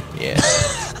 faster than me. Yeah.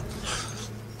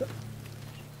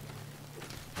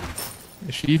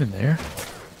 Is she even there?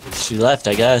 She left,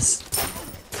 I guess.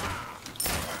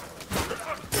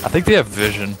 I think they have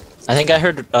vision. I think I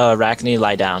heard Arachne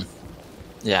lie down.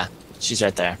 Yeah, she's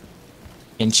right there.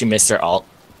 And she missed her ult.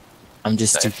 I'm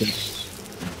just stupid.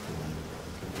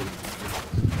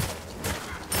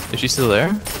 Is she still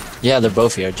there? Yeah, they're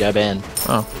both here, Jeb and.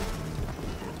 Oh.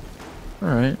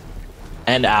 Alright.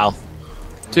 And Al.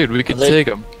 Dude, we could Are they- take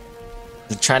them.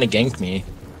 They're trying to gank me.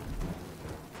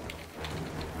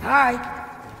 Hi.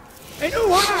 Hey, no,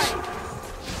 hi.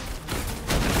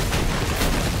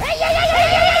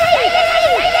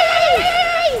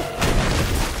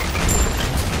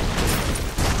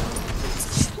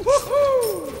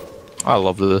 I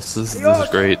love this. This is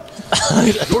great.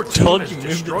 Your team Told has you,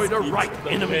 destroyed a movement right speed's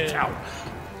the enemy man. tower.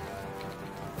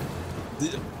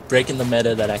 Breaking the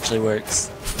meta that actually works.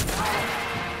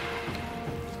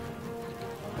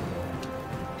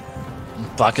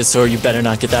 Bakasaur, you better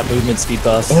not get that movement speed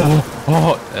buff. He's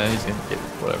gonna get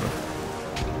whatever.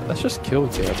 Let's just kill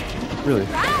Gab. Really.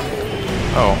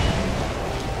 Oh.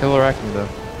 Kill Arachne though.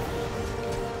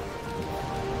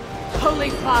 Holy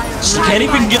fire. She can't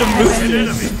even get a An movement.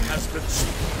 enemy has been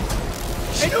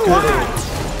slain.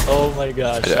 Oh my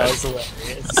gosh, that was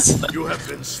hilarious. You have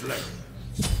been slain.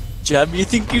 Jeb, you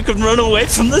think you can run away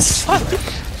from this fight?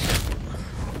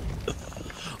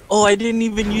 Oh, I didn't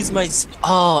even use my.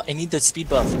 Oh, I need the speed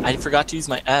buff. I forgot to use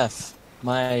my F.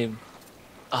 My.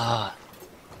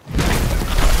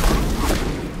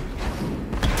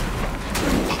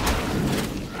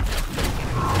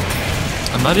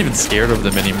 I'm not even scared of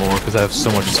them anymore because I have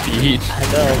so much speed.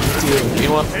 I know, me too. You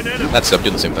know what? That's it, I'm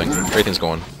doing the same thing. Everything's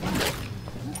going.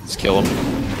 Let's kill them.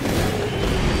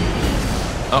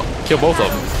 Oh, kill both of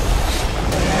them.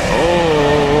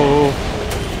 Oh!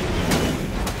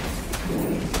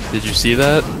 Did you see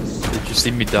that? Did you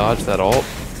see me dodge that ult?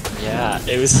 Yeah,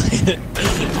 it was like,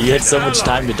 you had so much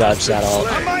time to dodge that all.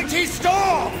 A mighty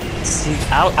storm! See,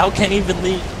 Al can't even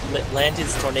land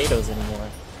his tornadoes anymore.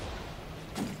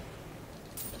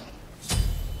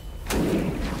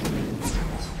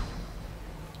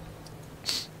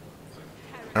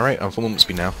 Alright, I'm full movement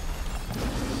speed now.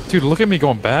 Dude, look at me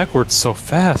going backwards so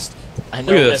fast. I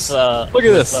know Look at with, this. Look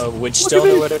at this.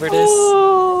 Witchstone or whatever it is.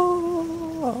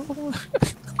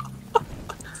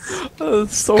 Oh,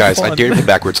 that's so Guys, fun. I dare to be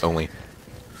backwards only.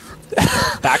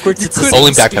 Backwards, it's the same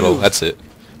Only back pedal, speed. that's it.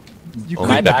 Only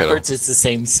My back pedal. backwards, it's the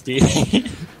same speed.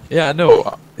 Yeah, I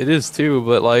know. It is too,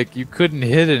 but like, you couldn't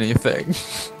hit anything.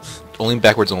 Only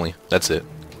backwards only, that's it.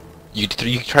 You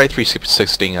try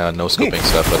 360 no scoping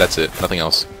stuff, but that's it, nothing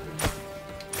else.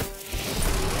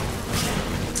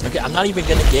 Okay, I'm not even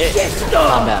gonna get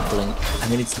combat blink. I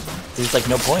mean, there's like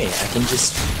no point. I can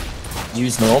just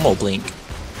use normal blink.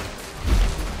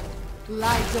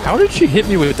 How did she hit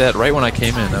me with that right when I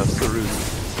came in? That was so rude.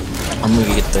 I'm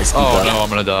gonna get thirsty. Oh bud. no, I'm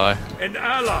gonna die. An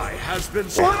ally has been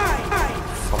slain.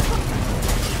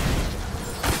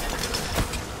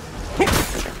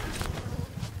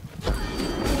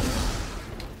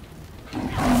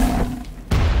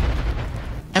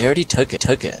 I already took it.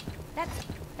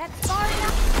 That's far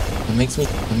enough.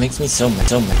 It makes me so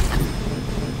mad.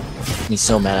 Me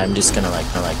so mad. I'm just gonna like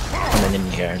coming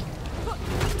in here.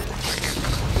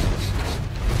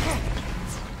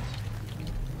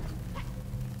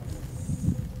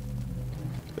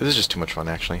 This is just too much fun,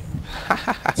 actually.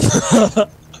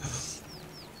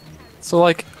 So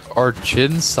like, are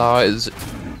chin size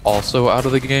also out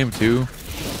of the game too?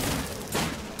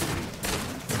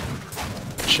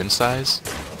 Chin size?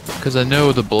 Because I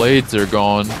know the blades are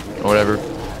gone, or whatever.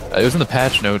 It was in the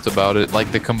patch notes about it,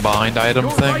 like the combined item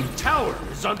Your thing. right tower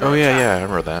is under Oh yeah, attack. yeah, I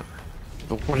remember that.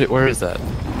 But where is that?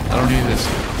 I don't need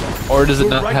this. Or does it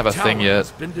Your not right have a tower thing yet?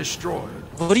 has been destroyed.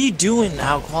 What are you doing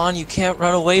now, Quan? You can't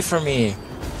run away from me.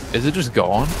 Is it just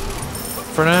gone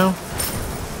for now?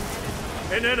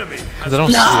 An enemy Because has I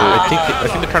don't No! see I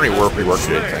think they're trying to rework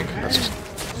it, I think. That's just...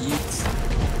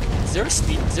 Is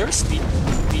there a speed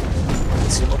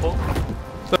consumable?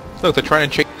 Look, they're trying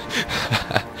to change...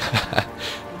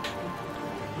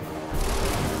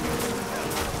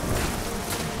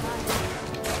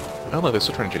 Oh no, they're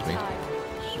still trying to chase me.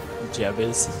 Jeb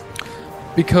is. it.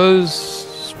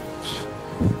 Because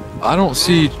I don't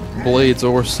see blades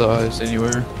or size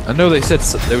anywhere. I know they said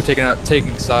they were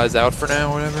taking size out for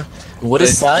now, or whatever. What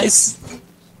is size?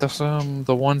 That's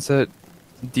the ones that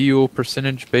deal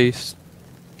percentage based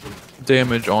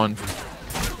damage on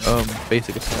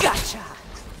basic attack. Gotcha.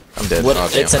 I'm dead. What? Oh,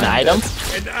 damn, It's an I'm item?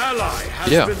 dead. An ally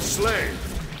has Yeah. been slain.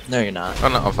 No, you're not. Oh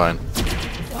no, I'm fine.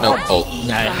 No, oh,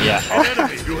 Nah, yeah. An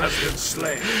enemy who has been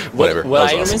slain. whatever. What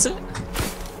that was item awesome.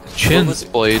 is it? Chin was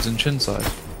it? blades and chin size,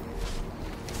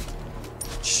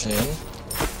 Chin.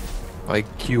 like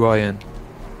QIN.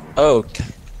 Oh,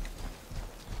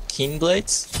 Keen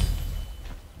blades.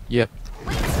 Yeah,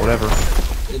 whatever.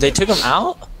 They took them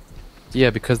out. Yeah,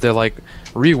 because they're like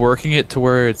reworking it to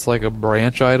where it's like a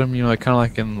branch item, you know, like kind of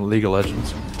like in League of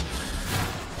Legends.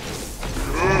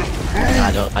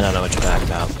 I don't know what you're talking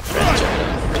about.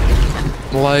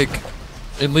 Like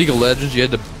in League of Legends, you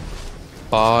had to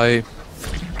buy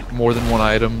more than one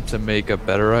item to make a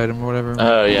better item or whatever.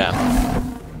 Oh yeah.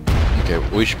 Okay,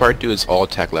 what we should probably do is all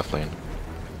attack left lane.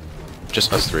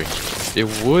 Just us three. It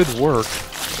would work,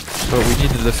 but we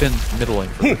need to defend middle lane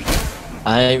first.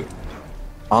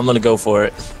 I'm gonna go for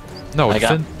it. No, I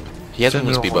got- defend. He has Send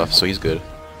movement it speed on. buff, so he's good.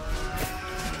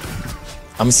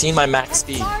 I'm seeing my max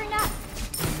speed. Far enough.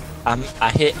 I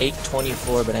hit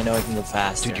 824, but I know I can go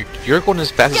faster. Dude, you're going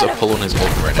as fast as Apollo in his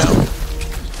ultimate right now.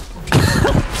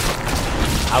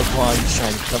 Alquan's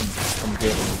trying to come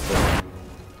get me.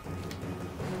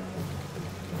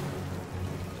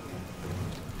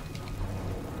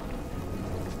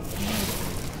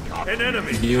 An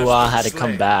enemy You has all been had to slain.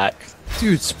 come back.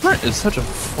 Dude, sprint is such a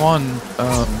fun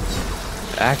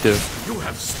active. You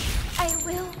have I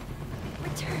will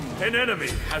return. an enemy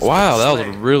has Wow, been that was a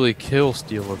slain. really kill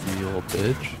steal of you, little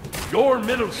bitch. Your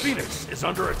middle phoenix is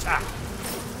under attack.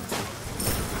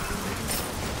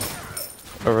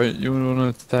 All right, you want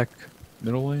to attack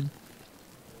middle lane?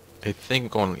 I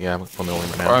think I'm going middle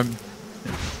lane right Or now. I'm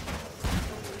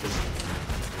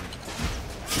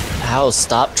Ow,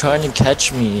 stop trying to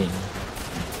catch me.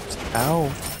 ow.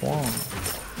 Wrong.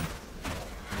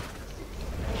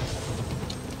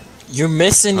 You're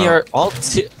missing your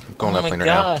ult. Going oh left my laner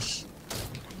now. gosh.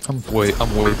 I'm way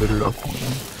better off.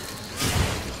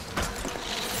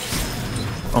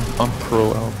 I'm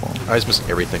pro alpha. I was missing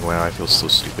everything. Wow, I feel so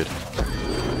stupid.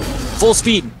 Full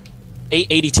speed.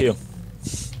 882.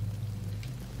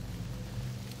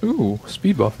 Ooh,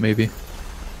 speed buff maybe.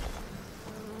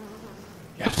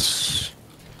 Yes.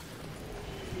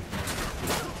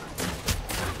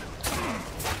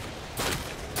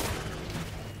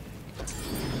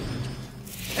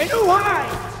 A new high!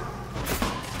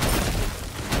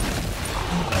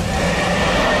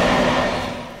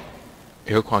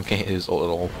 Hirokwan can't hit his ult at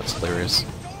all. That's hilarious.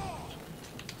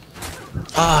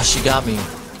 Ah, she got me.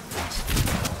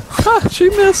 Ha! She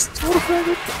missed. What a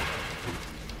faggot.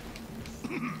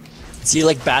 See,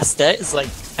 like Bastet is like,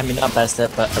 I mean not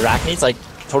Bastet, but Arachne's like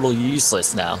totally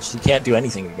useless now. She can't do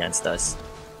anything against us.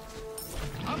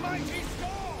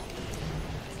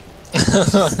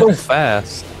 So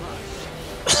fast.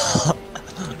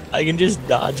 I can just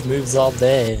dodge moves all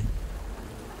day.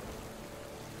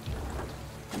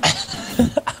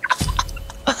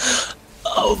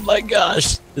 Oh my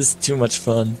gosh, this is too much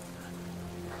fun.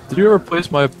 Did you ever place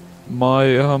my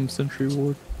sentry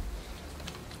ward?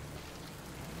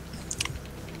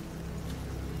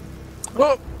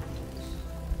 Oh.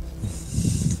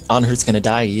 Onhurt's gonna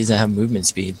die. He doesn't have movement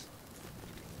speed.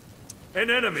 An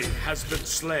enemy has been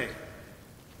slain.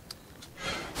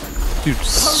 Dude,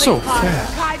 so Holy fire,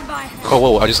 fast. guide my hand. Oh,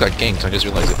 whoa, I just got ganked. I just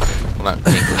realized it. Well, not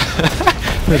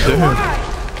ganked.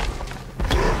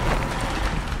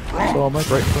 So I'm like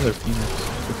right in front of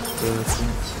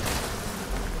Phoenix.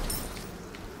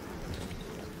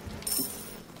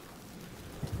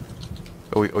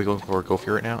 Are we going for Go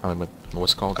Fear right now? I mean,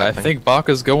 what's it called? I that thing? think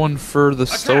Baka's going for the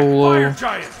Attack solo Fire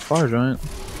fire Giant! giant.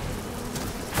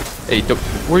 Hey,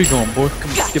 where are you going, boy?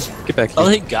 Come get back here. Oh,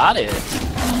 he got it.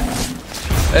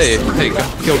 Hey,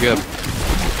 come kill Geb.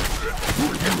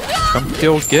 Come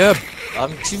kill Geb.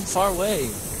 I'm too far away.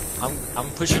 I'm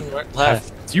pushing right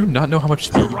left. Do you not know how much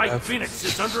Your speed you right have? Phoenix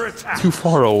is under attack. Too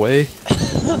far away?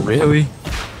 Really?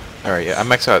 Alright, yeah, I'm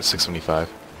maxed out at 675.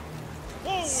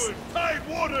 Forward, tide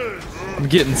waters! I'm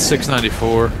getting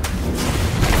 694.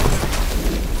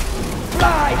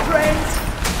 Fly, friends!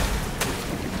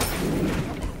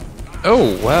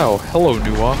 Oh, wow. Hello,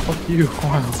 Nuwa. Fuck you.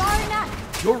 Wow. Sorry, not.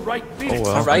 Your right Phoenix Oh,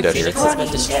 wow. All right, dead Phoenix here. has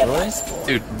been destroyed.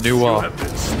 Dude, you Nuwa. have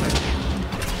been slain.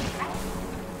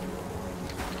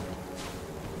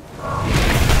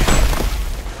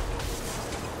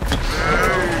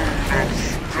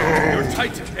 Your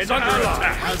Titan is under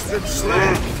attack. Has been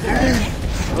slain.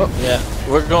 Yeah,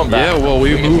 we're going back. Yeah, well,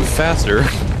 we move faster.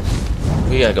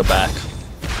 We gotta go back.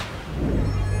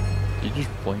 You just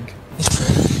blink.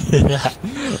 Yeah.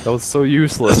 That was so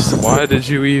useless. Why did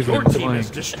you even Your team has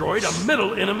blink? destroyed a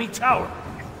middle enemy tower.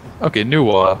 Okay,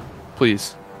 Nuwa,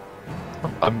 please.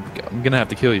 I'm gonna have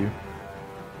to kill you.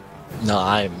 No,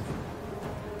 I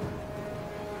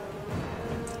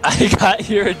got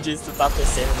here in just about the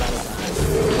same amount of time.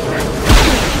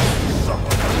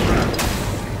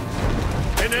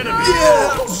 An enemy.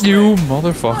 You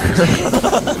motherfucker.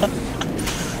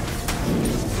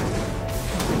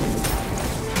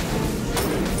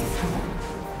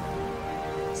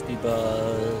 Speed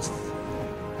buzz.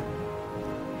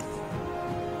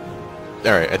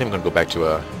 Alright, I think I'm gonna go back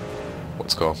to,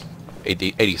 what's it called?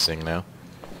 80 Sing now.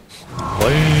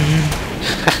 Lame.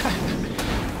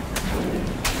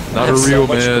 Not a That's so real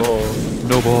much man. gold.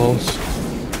 No balls.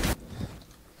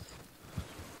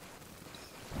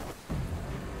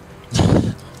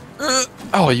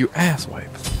 Oh, you asswipe.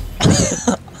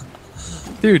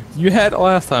 Dude, you had it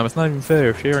last time. It's not even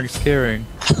fair. Sharing's caring.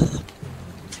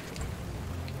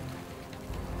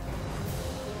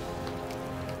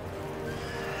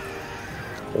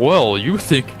 Well, you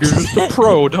think you're just a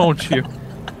pro, don't you? Your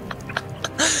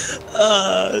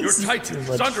This is Titan too is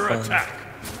much under fun. attack.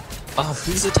 Oh,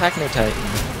 who's attacking our Titan?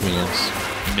 Minions.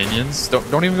 Minions?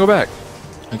 Don't even go back.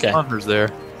 Okay. Hunter's there.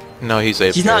 No, he's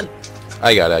AFK. He's not.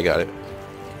 I got it.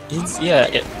 He's,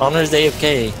 yeah, Honor's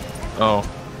AFK. Oh.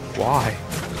 Why?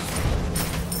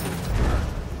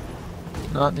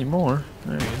 Not anymore.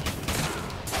 There he is.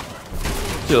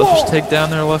 Dude, let's just take down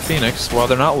their left Phoenix while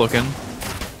they're not looking.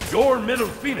 Your middle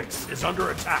Phoenix is under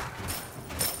attack.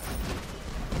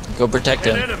 Go protect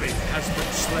An him. enemy has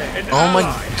been slain. An Oh my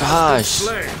ally has been gosh.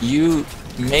 slain. You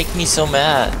make me so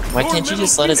mad. Why Your can't you middle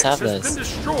just let us Phoenix have has this? been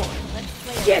destroyed.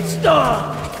 Get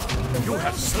stung! You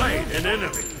have slain an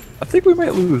enemy. I think we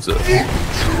might lose it.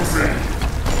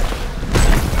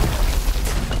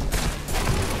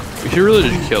 We should really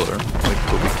just kill her. Like,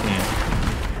 but we can't.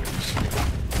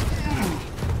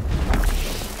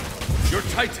 Your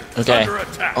Your Titan is Okay. under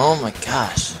attack. Oh my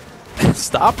gosh.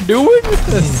 Stop doing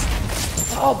this!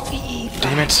 I'll be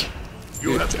Damn it!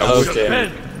 You have Okay.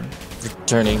 been.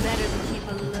 Turning. Better to keep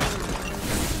alone.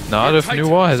 Not if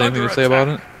Nuwa has anything to say about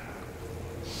it.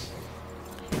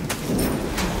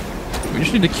 We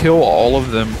just need to kill all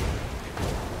of them.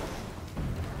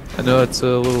 I know it's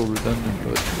a little redundant,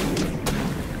 but...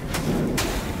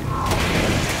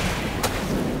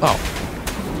 Oh.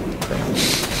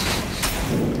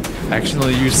 I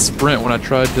accidentally used sprint when I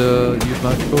tried to use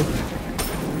my bow.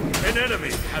 An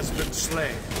enemy has been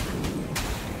slain.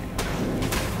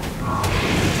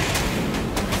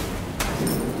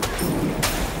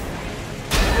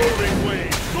 Rolling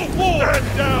waves. Go forward.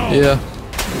 Stand down. Yeah.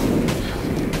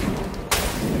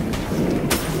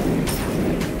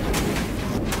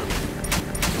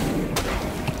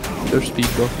 Their speed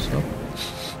buffs up.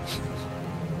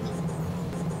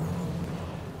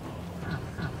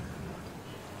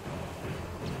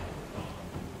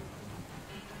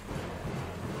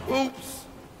 Oops.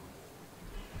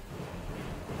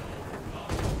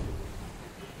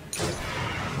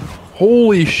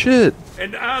 Holy shit!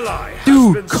 An ally has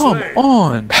Dude, been come slain.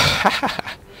 on!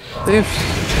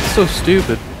 It's so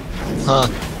stupid. Huh.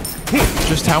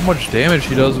 Just how much damage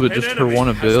he does with An just her enemy one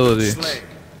has been ability. slain.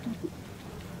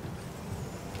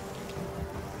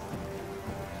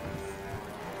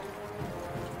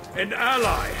 An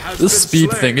ally has This been speed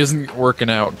slain. thing isn't working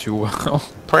out too well.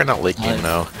 Probably not late game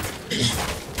though.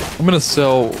 I'm gonna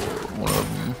sell one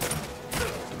of them.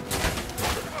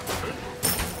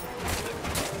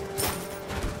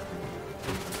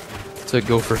 To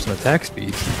go for some attack speed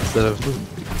instead of movement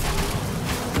speed.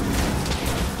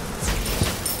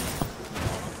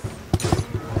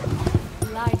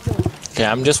 Lie low. Okay,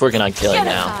 I'm just working on killing Get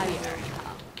now. higher.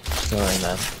 Killing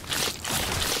them.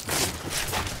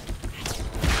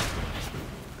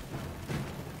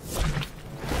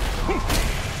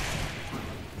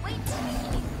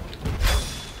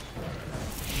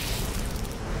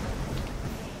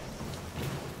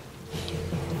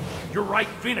 Your right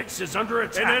Phoenix is under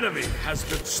attack. An enemy has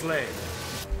been slain.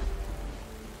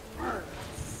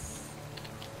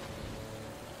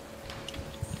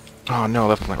 Oh no,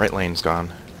 left and right lane's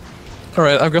gone.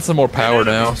 Alright, I've got some more power An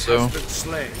enemy now, so has been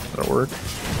slain. that'll work.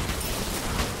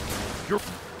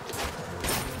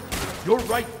 Your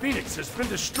right Phoenix has been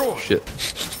destroyed. Shit.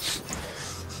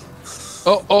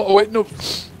 Oh, wait, no.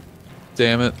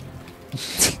 Damn it.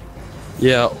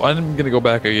 Yeah, I'm gonna go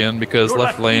back again because Your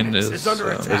left lane Phoenix is...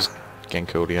 under attack. Is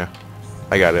Genko, yeah.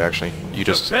 I got it actually. You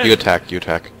just Defend. you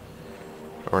attack.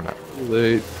 Or not.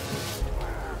 late.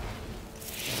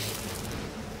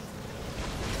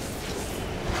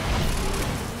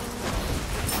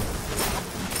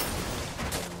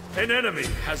 An enemy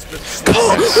has been slain.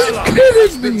 An ally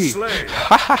has been slain.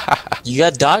 You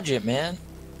gotta dodge it, man.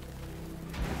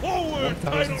 Forward,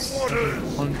 tidal waters.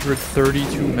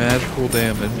 132 magical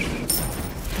damage.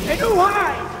 And who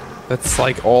high? That's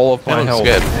like all of my That health.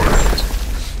 looks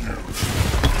good.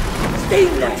 Stay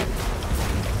there.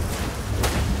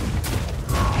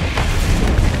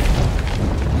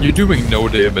 You're doing no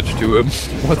damage to him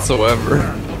whatsoever.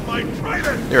 My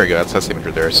trident. There we go, that's the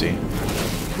image there, see.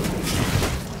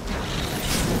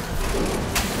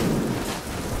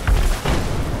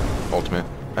 Ultimate.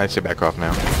 I'd say back off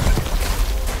now.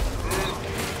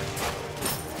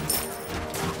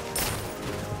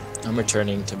 I'm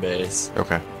returning to base.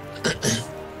 Okay.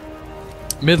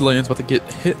 Mid lane's about to get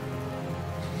hit.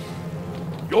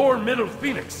 Your middle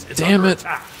Phoenix is Damn under it.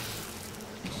 attack.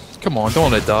 Come on,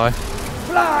 don't let it die.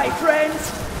 Fly,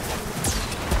 friends.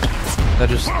 That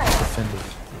just defended.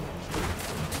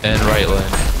 And right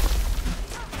lane.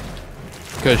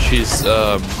 Because she's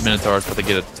Minotaur's about to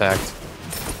get attacked.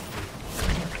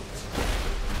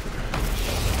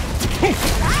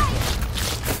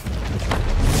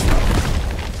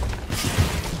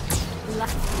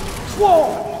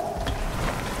 Sword.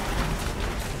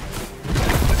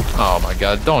 Oh my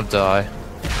god, don't die.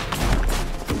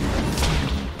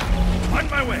 On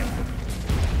my way.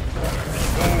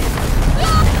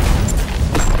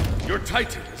 Your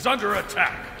Titan is under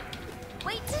attack.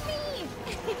 Wait to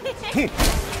me!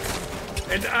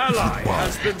 An ally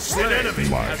has been slain. An enemy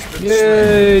has been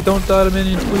Yay, don't die to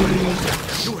minions, please.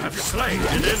 slain. You have slain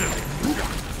an enemy.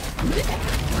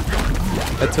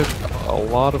 That took a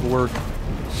lot of work.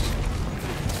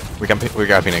 We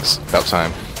got Phoenix. About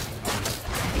time.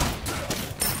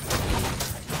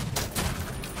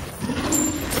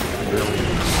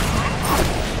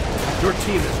 Your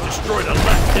team has destroyed a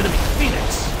left enemy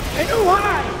Phoenix. And who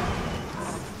high?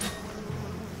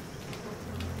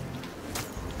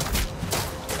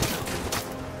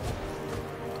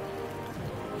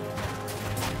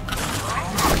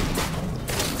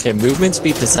 Okay, movement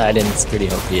speed Poseidon is pretty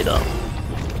OP though.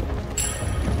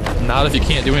 Not if you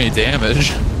can't do any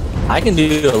damage. I can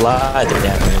do a lot of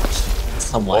damage.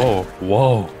 Somewhat.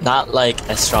 Whoa. Not like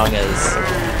as strong as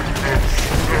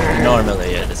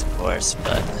normally it is, of course,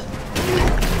 but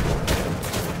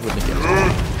wouldn't get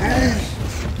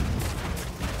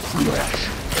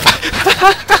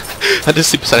I just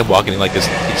see Poseidon walking like this,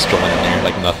 he's strolling along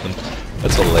like nothing.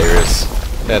 That's hilarious.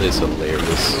 That is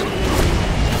hilarious.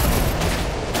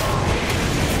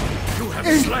 You have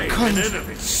slain an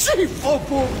enemy.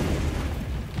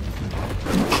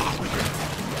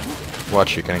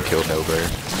 Watch, you're gonna kill Hellbear.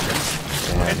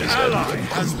 An ally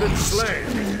has been slain.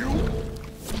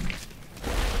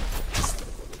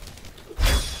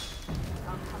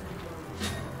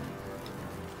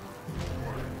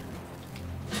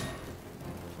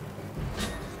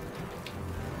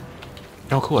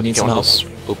 Oh cool, I can Need get one of some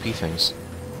those OP things.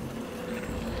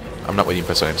 I'm not waiting for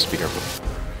Poseidon, just be careful.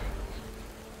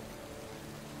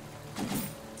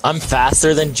 I'm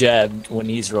faster than Jeb when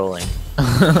he's rolling.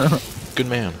 Good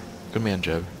man. Good man,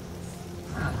 Jeb.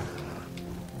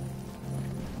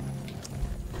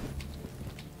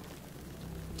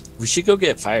 We should go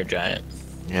get Fire Giant.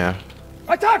 Yeah.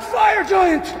 Attack fire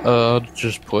giant!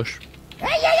 Just push.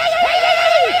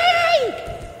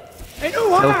 And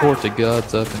who are? Teleport the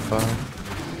gods up and fire.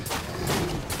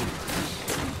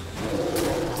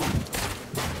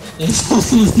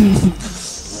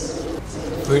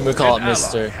 We would call it An ally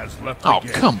Mr. has left Oh, the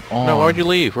game. come on. No, why'd you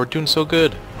leave? We're doing so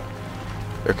good.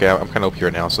 Okay, I'm kind of OP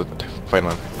right now, so fight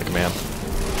on like a man.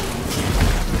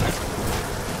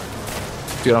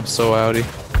 Dude, I'm so outie.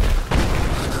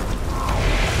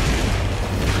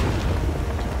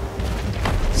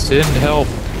 Send help.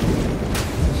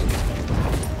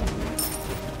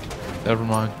 Never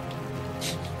mind.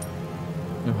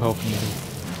 No help needed.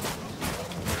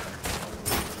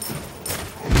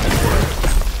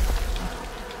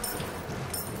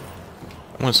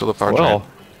 I'm gonna steal the fire Well, giant.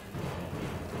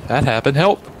 that happened.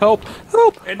 Help! Help!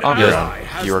 Help! An I'm ally dead.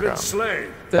 has You are been gone. slain.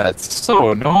 That's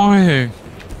so annoying.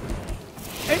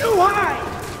 And who are?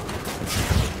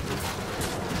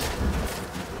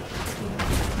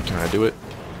 Can I do it?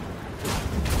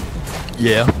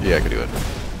 Yeah. Yeah, I can do it.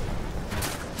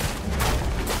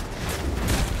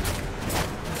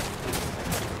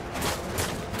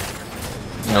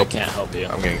 I can't help you.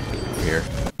 I'm getting here.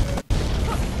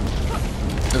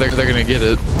 They're gonna get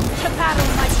it. To battle,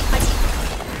 mighty.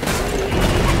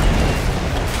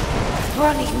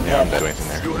 Running. Yeah, I'm not doing anything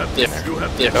there. You have Yeah. you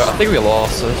have Yeah. I think we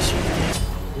lost this.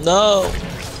 No!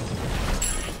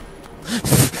 Do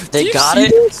They you got see it?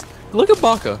 this? Look at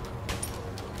Baka.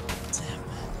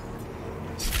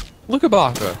 Look at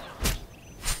Baka.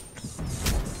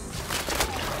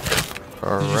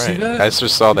 Alright. see that? I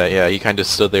just saw that, yeah. He kind of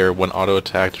stood there, one auto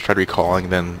attack, tried recalling,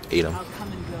 then ate him.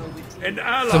 an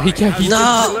ally So he has been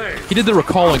No. slain. He did the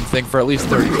recalling thing for at least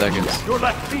 30 seconds. Your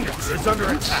left phoenix is under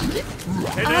attack.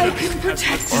 An enemy has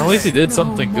been Or at least he did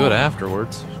something good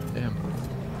afterwards. Damn.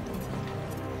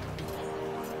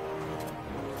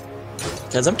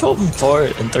 Because I'm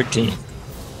 12-4-13.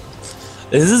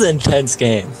 This is an intense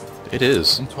game. It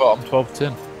is. I'm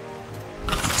 12-10.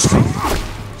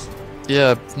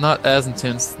 Yeah, it's not as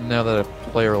intense now that a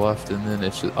player left, and then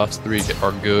it's just us three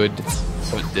are good,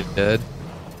 but dead,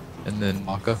 and then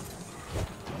Maka.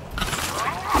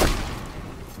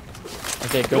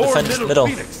 Okay, go Your defend this middle.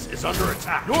 phoenix is under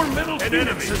attack. Your middle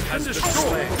phoenix has been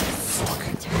destroyed.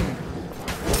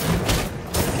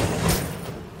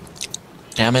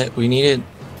 Damn it, we needed...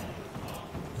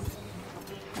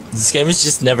 This game is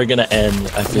just never gonna end,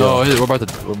 I feel. No, we're about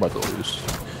to lose.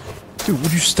 Dude,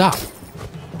 would you stop?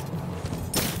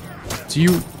 Do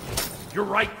you? Your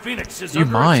right phoenix is You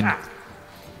under mind? attack.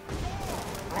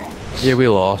 Yeah, we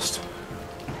lost.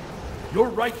 Your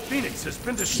right phoenix has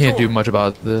been destroyed. Can't do much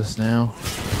about this now.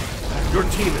 Your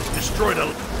team has destroyed a...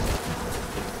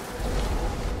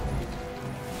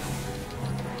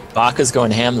 Baka's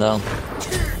going ham though.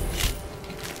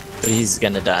 But he's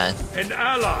gonna die. An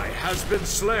ally has been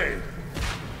slain.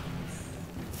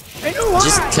 And who are?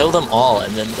 Just kill them all,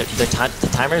 and then the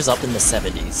timer's up in the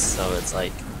 70s, so it's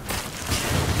like...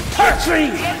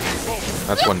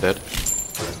 That's one dead.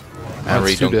 I That's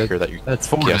really two don't dead. care that you That's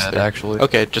four guessed dead, it. actually.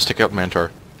 Okay, just take out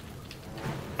Mantor.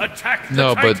 Attack the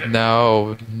No, but Titan.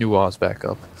 now Nua's back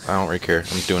up. I don't really care.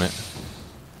 I'm doing it.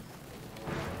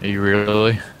 Are you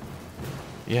really?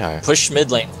 Yeah. Push mid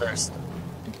lane first.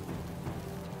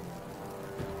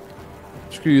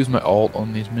 Just gonna use my ult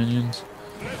on these minions.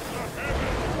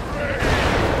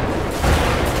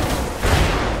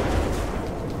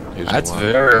 Using That's one.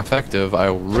 very effective. I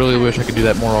really wish I could do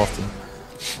that more often.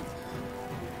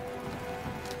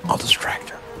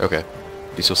 Okay.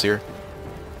 Do you still see her?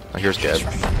 Oh, here's Gab.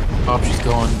 Oh, she's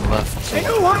going left.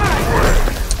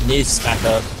 Needs to back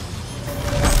up.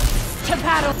 To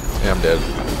battle. Yeah, I'm dead.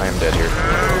 I am dead here.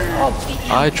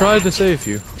 I tried to save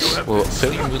you. Well,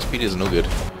 failure movement speed is no good.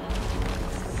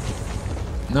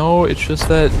 No, it's just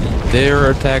that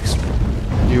their attacks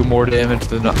do more damage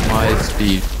than my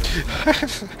speed.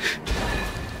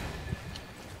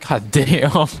 God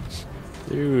damn.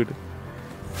 Dude.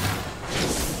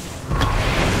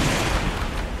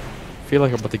 I feel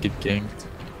like I'm about to get ganked.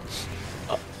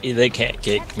 They can't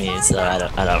kick me, so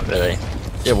I don't really.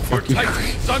 Yeah, well, fuck you.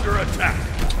 Titan's under attack.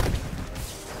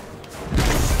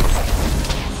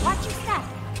 Watch your step.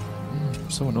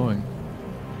 So annoying.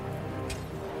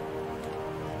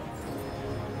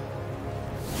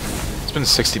 It's been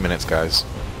 60 minutes, guys.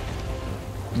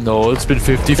 No, it's been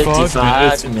 55 55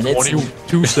 minutes minutes. and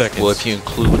 22 seconds. Well, if you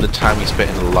include the time we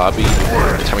spent in the lobby,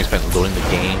 or the time we spent loading the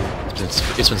game,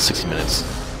 it's been 60 minutes.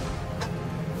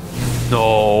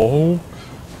 No.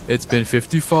 It's been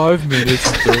 55 minutes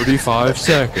and 35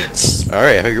 seconds.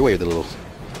 Alright, have your way, you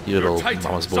Your little mama's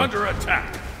Titan's boy. under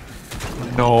attack.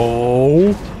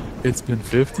 No. It's been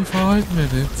 55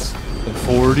 minutes and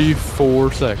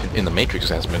 44 seconds. In the Matrix,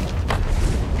 it has been.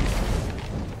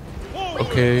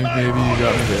 Okay, maybe you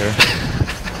got me there.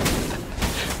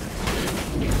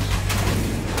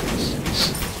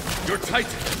 Your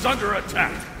Titan is under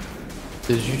attack.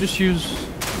 Did you just use...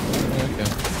 Okay.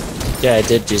 Yeah, I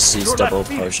did just use Your double left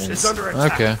Phoenix potions. is under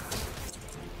attack. Okay.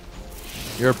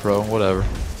 You're a pro, whatever.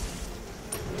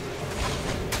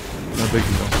 No big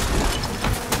deal.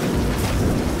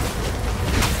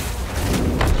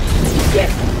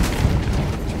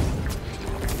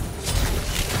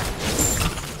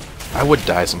 I would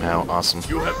die somehow. Awesome.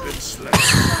 You have been slain.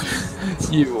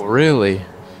 You really?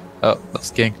 Oh,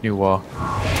 let's gank New Wall.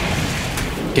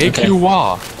 Gank Okay. New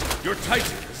Wall! Your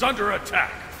Titan is under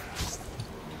attack.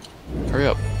 Hurry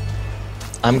up.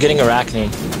 I'm getting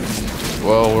arachnine.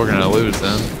 Well, we're gonna lose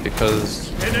then, because...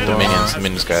 An well, enemy minions, has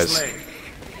minions, been guys. slain.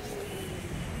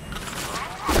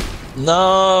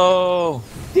 No.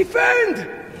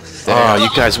 Oh, you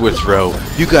guys would throw.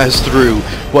 You guys threw.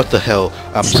 What the hell?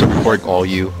 I'm supporting all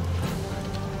you.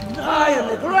 I am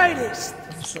the greatest.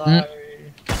 Sorry.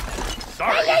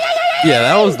 Sorry. yeah,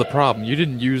 that was the problem. You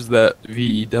didn't use that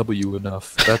VEW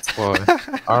enough. That's why.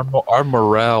 our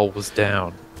morale was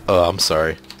down. Oh, I'm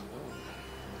sorry.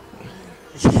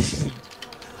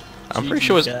 I'm pretty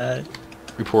sure it was God.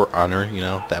 Report Honor, you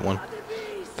know, that one.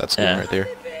 That's the one Yeah. right there.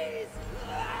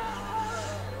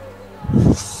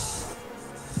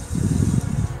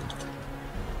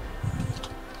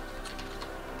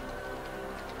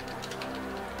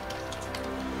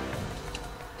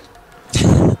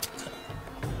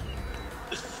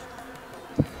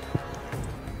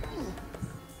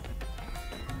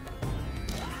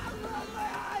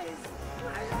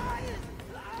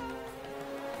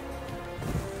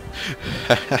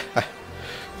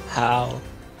 How?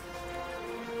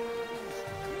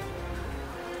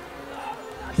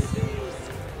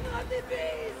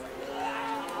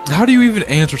 How do you even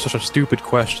answer such a stupid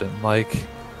question? Like,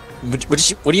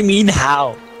 What do you mean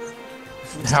how?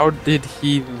 how did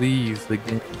he leave the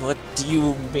game? What do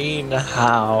you mean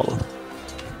how?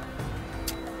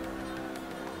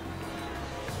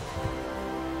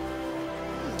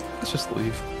 Let's just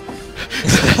leave.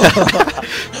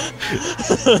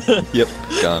 Yep,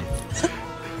 gone.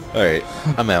 Alright,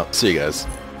 I'm out. See you guys.